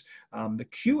exemptions. The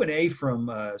Q&A from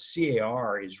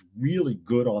CAR is really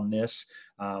good on this.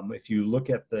 If you look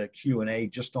at the Q&A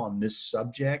just on this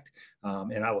subject,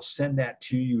 and I will send that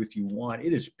to you if you want.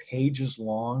 It is pages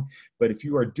long, but if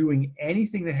you are doing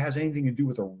anything that has anything to do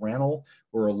with a rental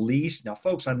or a lease, now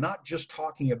folks, I'm not just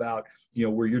talking about, you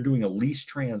know, where you're doing a lease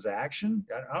transaction.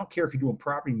 I don't care if you're doing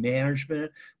property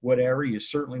management, whatever, you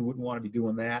certainly wouldn't want to be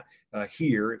doing that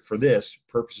here for this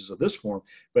purposes of this form.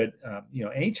 But, you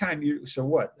know, anytime so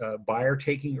what, buyer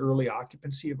taking early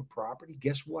occupancy of a property,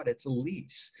 guess what? It's a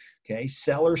lease. Okay,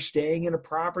 seller staying in a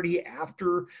property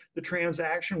after the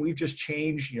transaction. We've just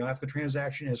changed, you know, after the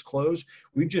transaction has closed,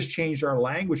 we've just changed our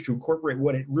language to incorporate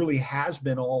what it really has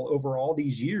been all over all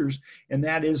these years, and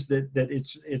that is that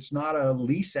it's not a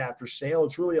lease after sale.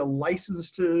 It's really a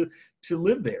license to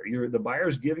live there. The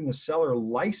buyer's giving the seller a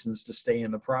license to stay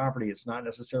in the property. It's not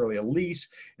necessarily a lease,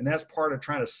 and that's part of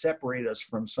trying to separate us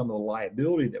from some of the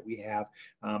liability that we have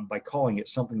by calling it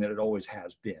something that it always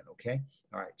has been. Okay,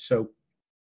 all right, so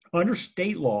Under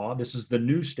state law, this is the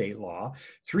new state law,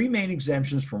 three main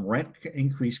exemptions from rent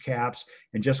increase caps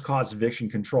and just cause eviction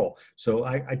control. So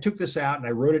I took this out and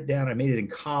I wrote it down. I made it in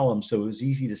columns so it was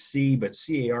easy to see, but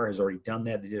CAR has already done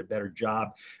that. They did a better job.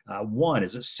 One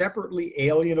is a separately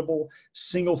alienable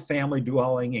single family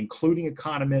dwelling, including a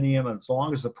condominium, as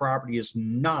long as the property is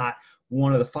not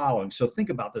one of the following. So think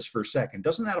about this for a second.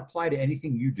 Doesn't that apply to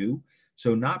anything you do?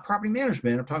 So not property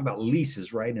management, I'm talking about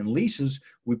leases, right? And leases,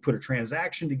 we put a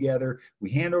transaction together,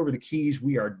 we hand over the keys,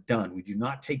 we are done. We do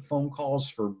not take phone calls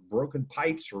for broken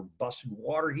pipes or busted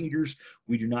water heaters.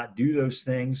 We do not do those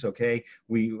things, okay?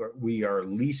 We are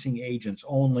leasing agents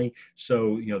only.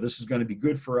 So, you know, this is going to be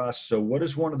good for us. So what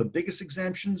is one of the biggest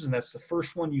exemptions? And that's the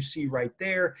first one you see right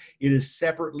there. It is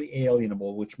separately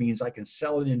alienable, which means I can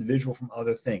sell an individual from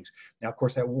other things. Now, of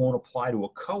course, that won't apply to a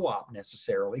co-op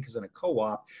necessarily, because in a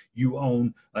co-op, you own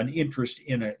an interest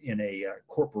in a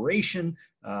corporation,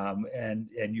 and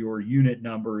your unit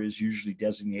number is usually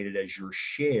designated as your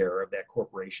share of that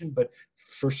corporation. But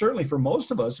certainly for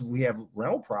most of us, if we have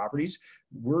rental properties,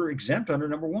 we're exempt under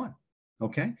number one.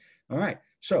 Okay, all right.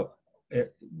 So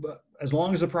as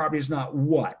long as the property is not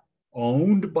what?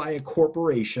 Owned by a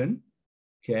corporation,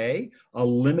 okay, a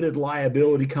limited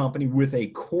liability company with a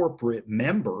corporate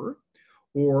member,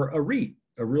 or a REIT,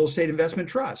 a real estate investment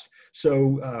trust.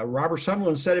 So Robert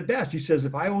Sunderland said it best. He says,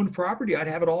 if I owned property, I'd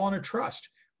have it all in a trust,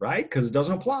 right? Because it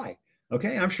doesn't apply.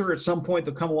 Okay, I'm sure at some point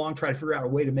they'll come along, try to figure out a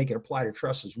way to make it apply to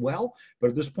trust as well. But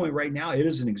at this point right now, it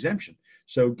is an exemption.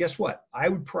 So guess what? I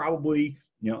would probably,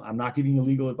 you know, I'm not giving you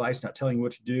legal advice, not telling you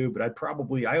what to do, but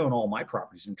I own all my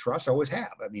properties in trust. I always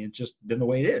have. I mean, it's just been the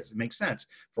way it is. It makes sense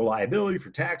for liability,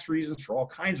 for tax reasons, for all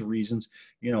kinds of reasons.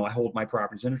 You know, I hold my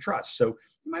properties in a trust. So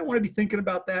you might want to be thinking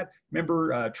about that.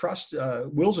 Remember,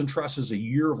 wills and trusts is a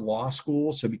year of law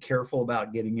school, so be careful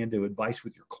about getting into advice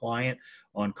with your client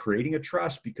on creating a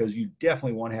trust, because you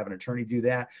definitely want to have an attorney do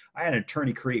that. I had an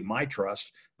attorney create my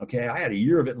trust. Okay, I had a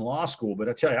year of it in law school, but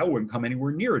I tell you, I wouldn't come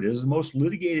anywhere near it. It is the most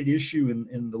litigated issue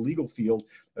in the legal field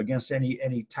against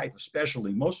any type of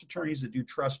specialty. Most attorneys that do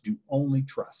trusts do only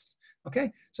trusts.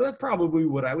 Okay, so that's probably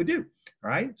what I would do. All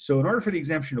right, so in order for the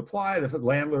exemption to apply, the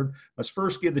landlord must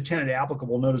first give the tenant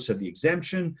applicable notice of the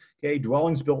exemption. Okay,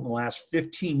 dwellings built in the last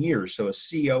 15 years, so a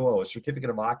COO, a certificate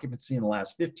of occupancy in the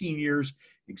last 15 years,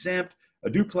 exempt. A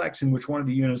duplex in which one of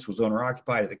the units was owner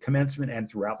occupied at the commencement and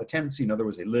throughout the tenancy. In other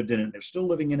words, they lived in it and they're still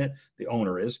living in it, the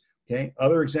owner is. Okay,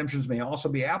 other exemptions may also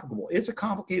be applicable. It's a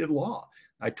complicated law.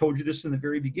 I told you this in the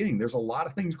very beginning. There's a lot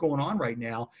of things going on right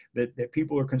now that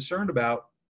people are concerned about,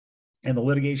 and the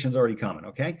litigation's already coming,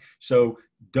 okay? So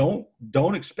don't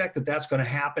expect that that's going to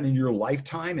happen in your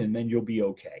lifetime and then you'll be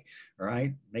okay, all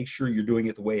right? Make sure you're doing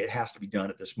it the way it has to be done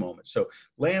at this moment. So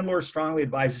landlords strongly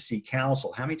advise to seek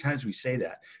counsel. How many times do we say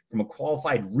that? From a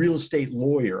qualified real estate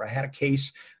lawyer. I had a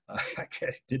case,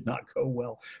 it did not go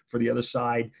well for the other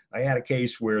side. I had a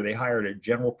case where they hired a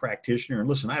general practitioner. And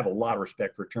listen, I have a lot of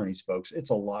respect for attorneys, folks. It's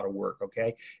a lot of work,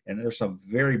 okay? And there's some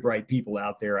very bright people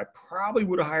out there. I probably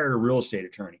would have hired a real estate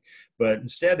attorney, but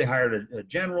instead they hired a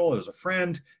general as a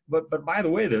friend. But by the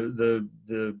way,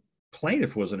 the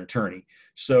plaintiff was an attorney.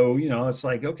 So, you know, it's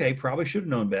like, okay, probably should have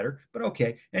known better, but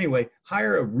okay. Anyway,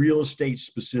 hire a real estate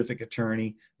specific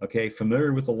attorney, okay,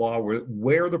 familiar with the law,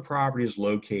 where the property is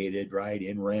located, right,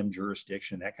 in rem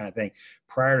jurisdiction, that kind of thing,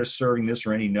 prior to serving this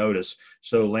or any notice.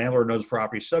 So landlord knows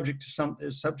property is subject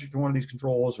to one of these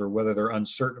controls, or whether they're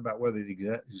uncertain about whether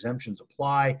the exemptions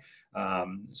apply.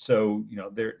 So, you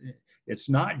know, it's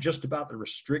not just about the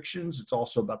restrictions, it's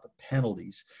also about the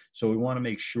penalties. So we want to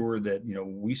make sure that, you know,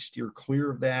 we steer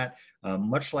clear of that.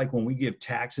 Much like when we give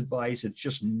tax advice, it's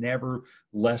just never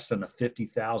less than a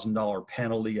 $50,000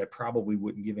 penalty. I probably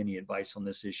wouldn't give any advice on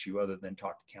this issue other than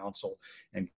talk to counsel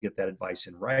and get that advice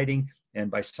in writing. And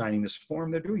by signing this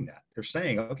form, they're doing that. They're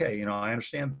saying, okay, you know, I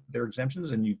understand their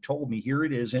exemptions and you've told me, here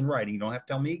it is in writing. You don't have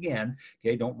to tell me again.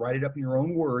 Okay, don't write it up in your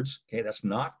own words. Okay, that's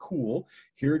not cool.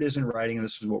 Here it is in writing, and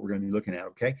this is what we're going to be looking at.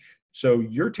 Okay, so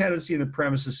your tenancy in the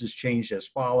premises is changed as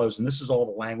follows, and this is all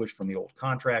the language from the old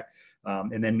contract.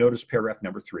 And then notice paragraph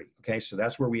number 3. Okay, so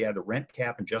that's where we add the rent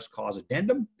cap and just cause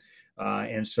addendum.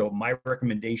 And so my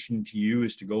recommendation to you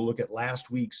is to go look at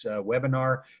last week's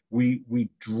webinar. We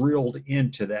drilled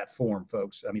into that form,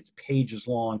 folks. I mean, it's pages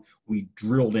long. We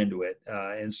drilled into it.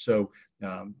 And so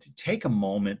to take a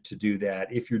moment to do that,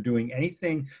 if you're doing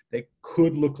anything that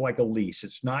could look like a lease,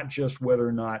 it's not just whether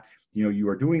or not, you know, you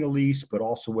are doing a lease, but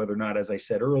also whether or not, as I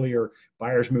said earlier,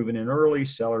 buyers moving in early,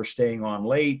 sellers staying on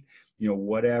late, you know,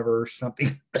 whatever,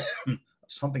 something,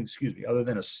 excuse me, other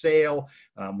than a sale.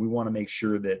 We want to make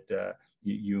sure that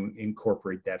you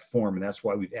incorporate that form. And that's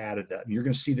why we've added that. And you're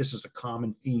going to see this as a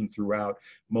common theme throughout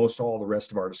most all the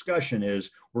rest of our discussion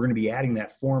is we're going to be adding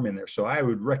that form in there. So I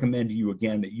would recommend to you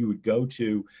again that you would go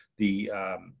to the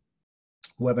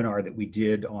webinar that we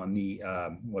did on the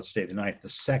what's today, the 9th, the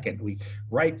 2nd. We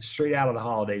right straight out of the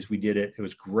holidays we did it. It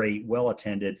was great, well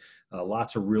attended,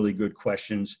 lots of really good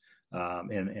questions,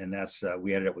 and that's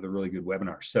we ended up with a really good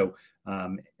webinar. So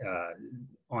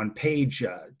on page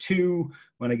 2,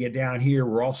 when I get down here,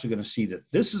 we're also going to see that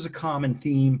this is a common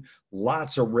theme.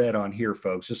 Lots of red on here,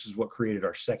 folks. This is what created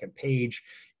our second page.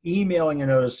 Emailing a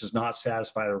notice does not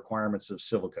satisfy the requirements of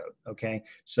civil code. Okay,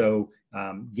 so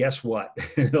guess what?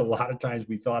 A lot of times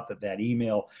we thought that that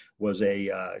email was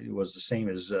was the same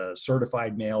as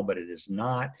certified mail, but it is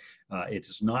not. It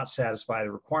does not satisfy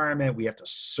the requirement. We have to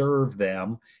serve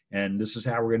them, and this is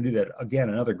how we're going to do that. Again,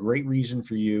 another great reason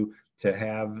for you to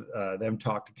have them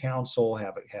talk to counsel,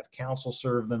 have counsel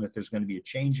serve them if there's going to be a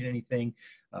change in anything,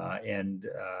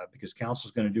 because counsel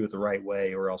is going to do it the right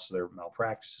way, or else their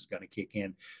malpractice is going to kick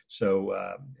in.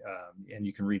 So, and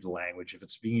you can read the language. If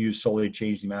it's being used solely to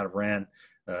change the amount of rent,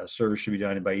 service should be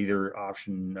done by either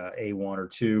option A1 or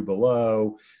 2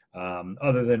 below.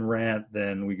 Other than rent,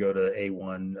 then we go to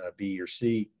A1, B, or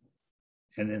C.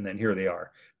 And then here they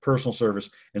are, personal service.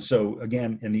 And so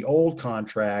again, in the old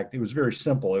contract, it was very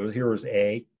simple. Here was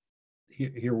A,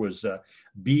 here was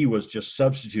B was just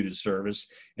substituted service,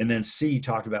 and then C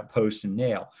talked about post and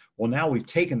nail. Well, now we've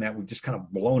taken that, we've just kind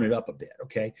of blown it up a bit,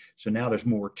 okay? So now there's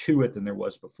more to it than there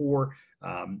was before,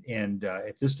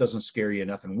 if this doesn't scare you,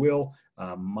 nothing will.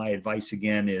 My advice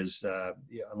again is,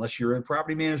 unless you're in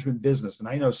property management business, and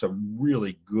I know some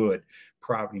really good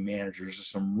property managers, there's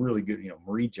some really good,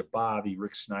 Marie Jabavi,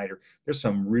 Rick Snyder, there's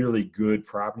some really good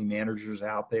property managers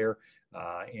out there.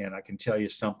 And I can tell you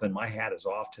something, my hat is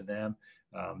off to them.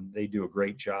 They do a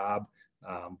great job,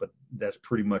 but that's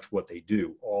pretty much what they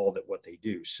do, what they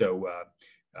do. So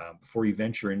before you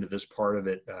venture into this part of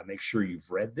it, make sure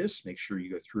you've read this, make sure you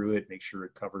go through it, make sure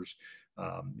it covers,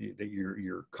 that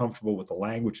you're comfortable with the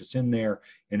language that's in there.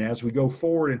 And as we go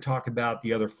forward and talk about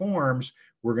the other forms,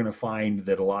 we're going to find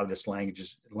that a lot of this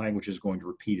language is going to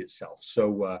repeat itself.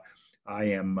 So I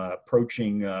am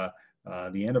approaching the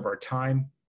end of our time.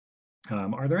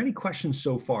 Are there any questions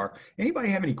so far? Anybody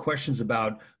have any questions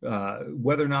about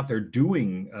whether or not they're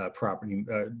doing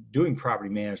property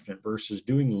management versus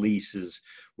doing leases,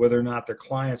 whether or not their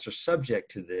clients are subject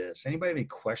to this? Anybody have any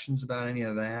questions about any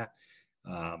of that?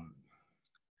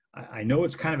 I know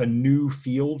it's kind of a new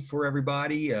field for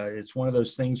everybody. It's one of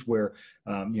those things where,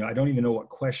 I don't even know what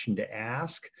question to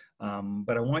ask,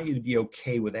 but I want you to be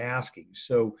okay with asking.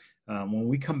 So when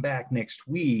we come back next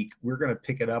week, we're going to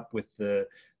pick it up with the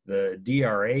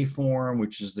DRA form,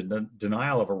 which is the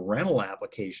denial of a rental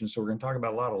application. So we're going to talk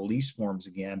about a lot of lease forms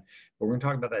again, but we're going to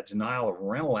talk about that denial of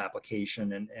rental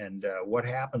application and what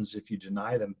happens if you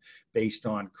deny them based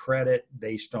on credit,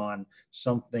 based on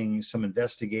some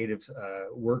investigative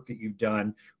work that you've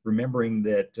done, remembering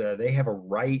that they have a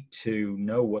right to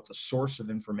know what the source of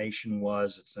information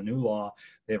was. It's a new law.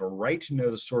 They have a right to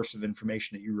know the source of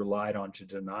information that you relied on to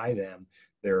deny them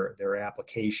their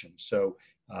application. So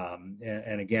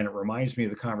and again, it reminds me of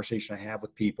the conversation I have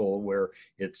with people where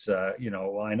it's,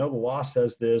 well, I know the law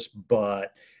says this,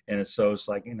 but, and it's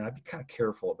like, I'd be kind of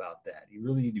careful about that. You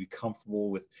really need to be comfortable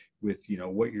with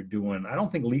what you're doing. I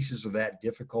don't think leases are that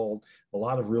difficult. A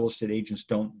lot of real estate agents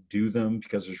don't do them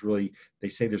because they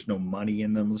say there's no money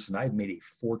in them. Listen, I've made a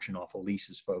fortune off of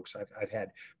leases, folks. I've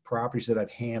had properties that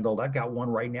I've handled. I've got one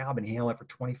right now. I've been handling it for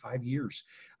 25 years.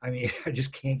 I mean, I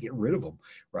just can't get rid of them,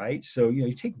 right? So,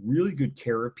 you take really good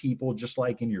care of people, just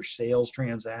like in your sales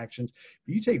transactions.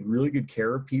 If you take really good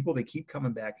care of people, they keep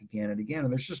coming back again and again.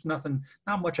 And there's just not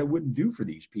much I wouldn't do for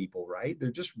these people, right?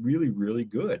 They're just really, really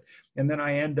good. And then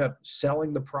I end up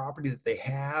selling the property that they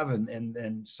have,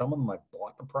 and some of them I've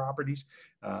bought the properties,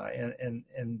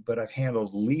 but I've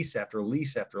handled lease after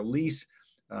lease after lease.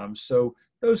 So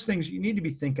those things, you need to be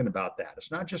thinking about that.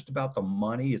 It's not just about the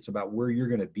money, it's about where you're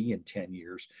going to be in 10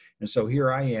 years. And so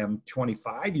here I am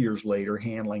 25 years later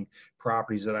handling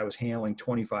properties that I was handling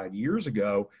 25 years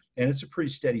ago, and it's a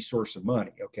pretty steady source of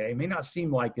money, okay? It may not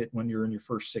seem like it when you're in your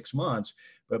first 6 months,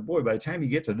 but boy, by the time you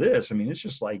get to this, it's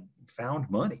just like found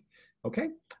money, okay?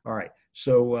 All right,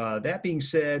 so that being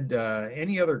said,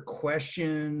 any other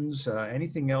questions,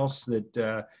 anything else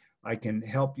that I can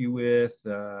help you with?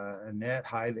 Annette,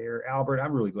 hi there. Albert,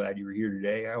 I'm really glad you were here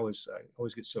today. I always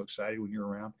get so excited when you're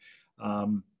around.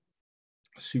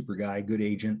 Super guy, good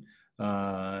agent.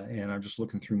 And I'm just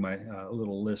looking through my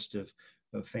little list of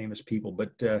famous people.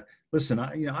 But listen,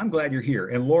 I'm glad you're here.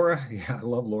 And Laura, yeah, I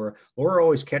love Laura. Laura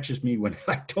always catches me when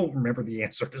I don't remember the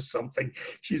answer to something.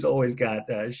 She's always got,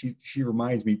 she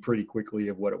reminds me pretty quickly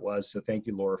of what it was. So thank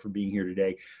you, Laura, for being here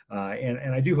today.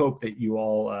 And I do hope that you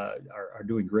all are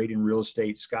doing great in real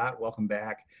estate. Scott, welcome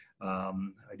back. I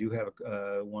do have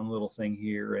one little thing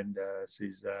here, and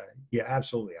says, yeah,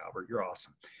 absolutely, Albert, you're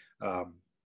awesome.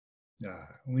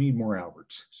 We need more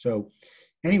Alberts. So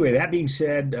anyway, that being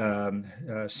said,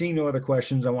 seeing no other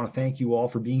questions, I want to thank you all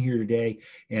for being here today.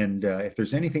 And if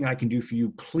there's anything I can do for you,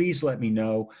 please let me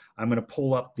know. I'm going to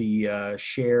pull up the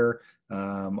share,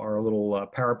 our little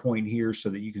PowerPoint here so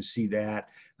that you can see that,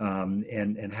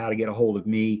 and how to get a hold of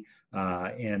me.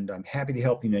 And I'm happy to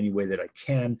help you in any way that I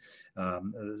can.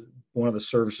 One of the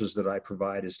services that I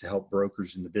provide is to help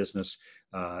brokers in the business.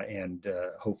 And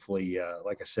hopefully,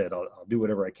 like I said, I'll do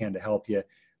whatever I can to help you.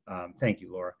 Thank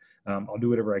you, Laura. I'll do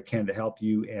whatever I can to help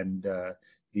you. And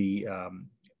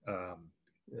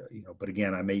but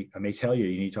again, I may tell you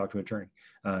need to talk to an attorney.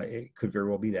 It could very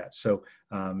well be that. So,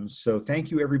 so thank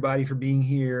you everybody for being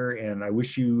here, and I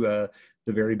wish you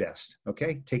the very best.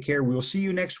 Okay, take care. We will see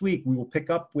you next week. We will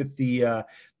pick up with the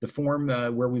form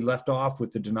where we left off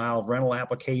with the denial of rental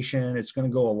application. It's going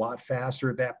to go a lot faster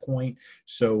at that point.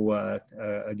 So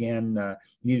again,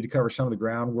 you needed to cover some of the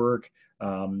groundwork.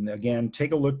 Again,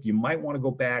 take a look. You might want to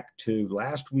go back to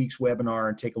last week's webinar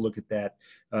and take a look at that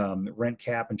rent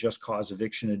cap and just cause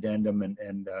eviction addendum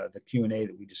and the Q&A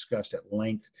that we discussed at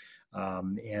length.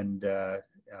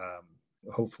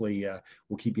 Hopefully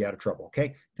we'll keep you out of trouble.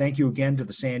 Okay. Thank you again to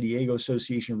the San Diego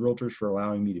Association of Realtors for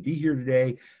allowing me to be here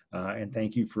today. And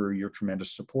thank you for your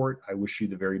tremendous support. I wish you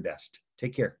the very best.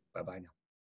 Take care. Bye-bye now.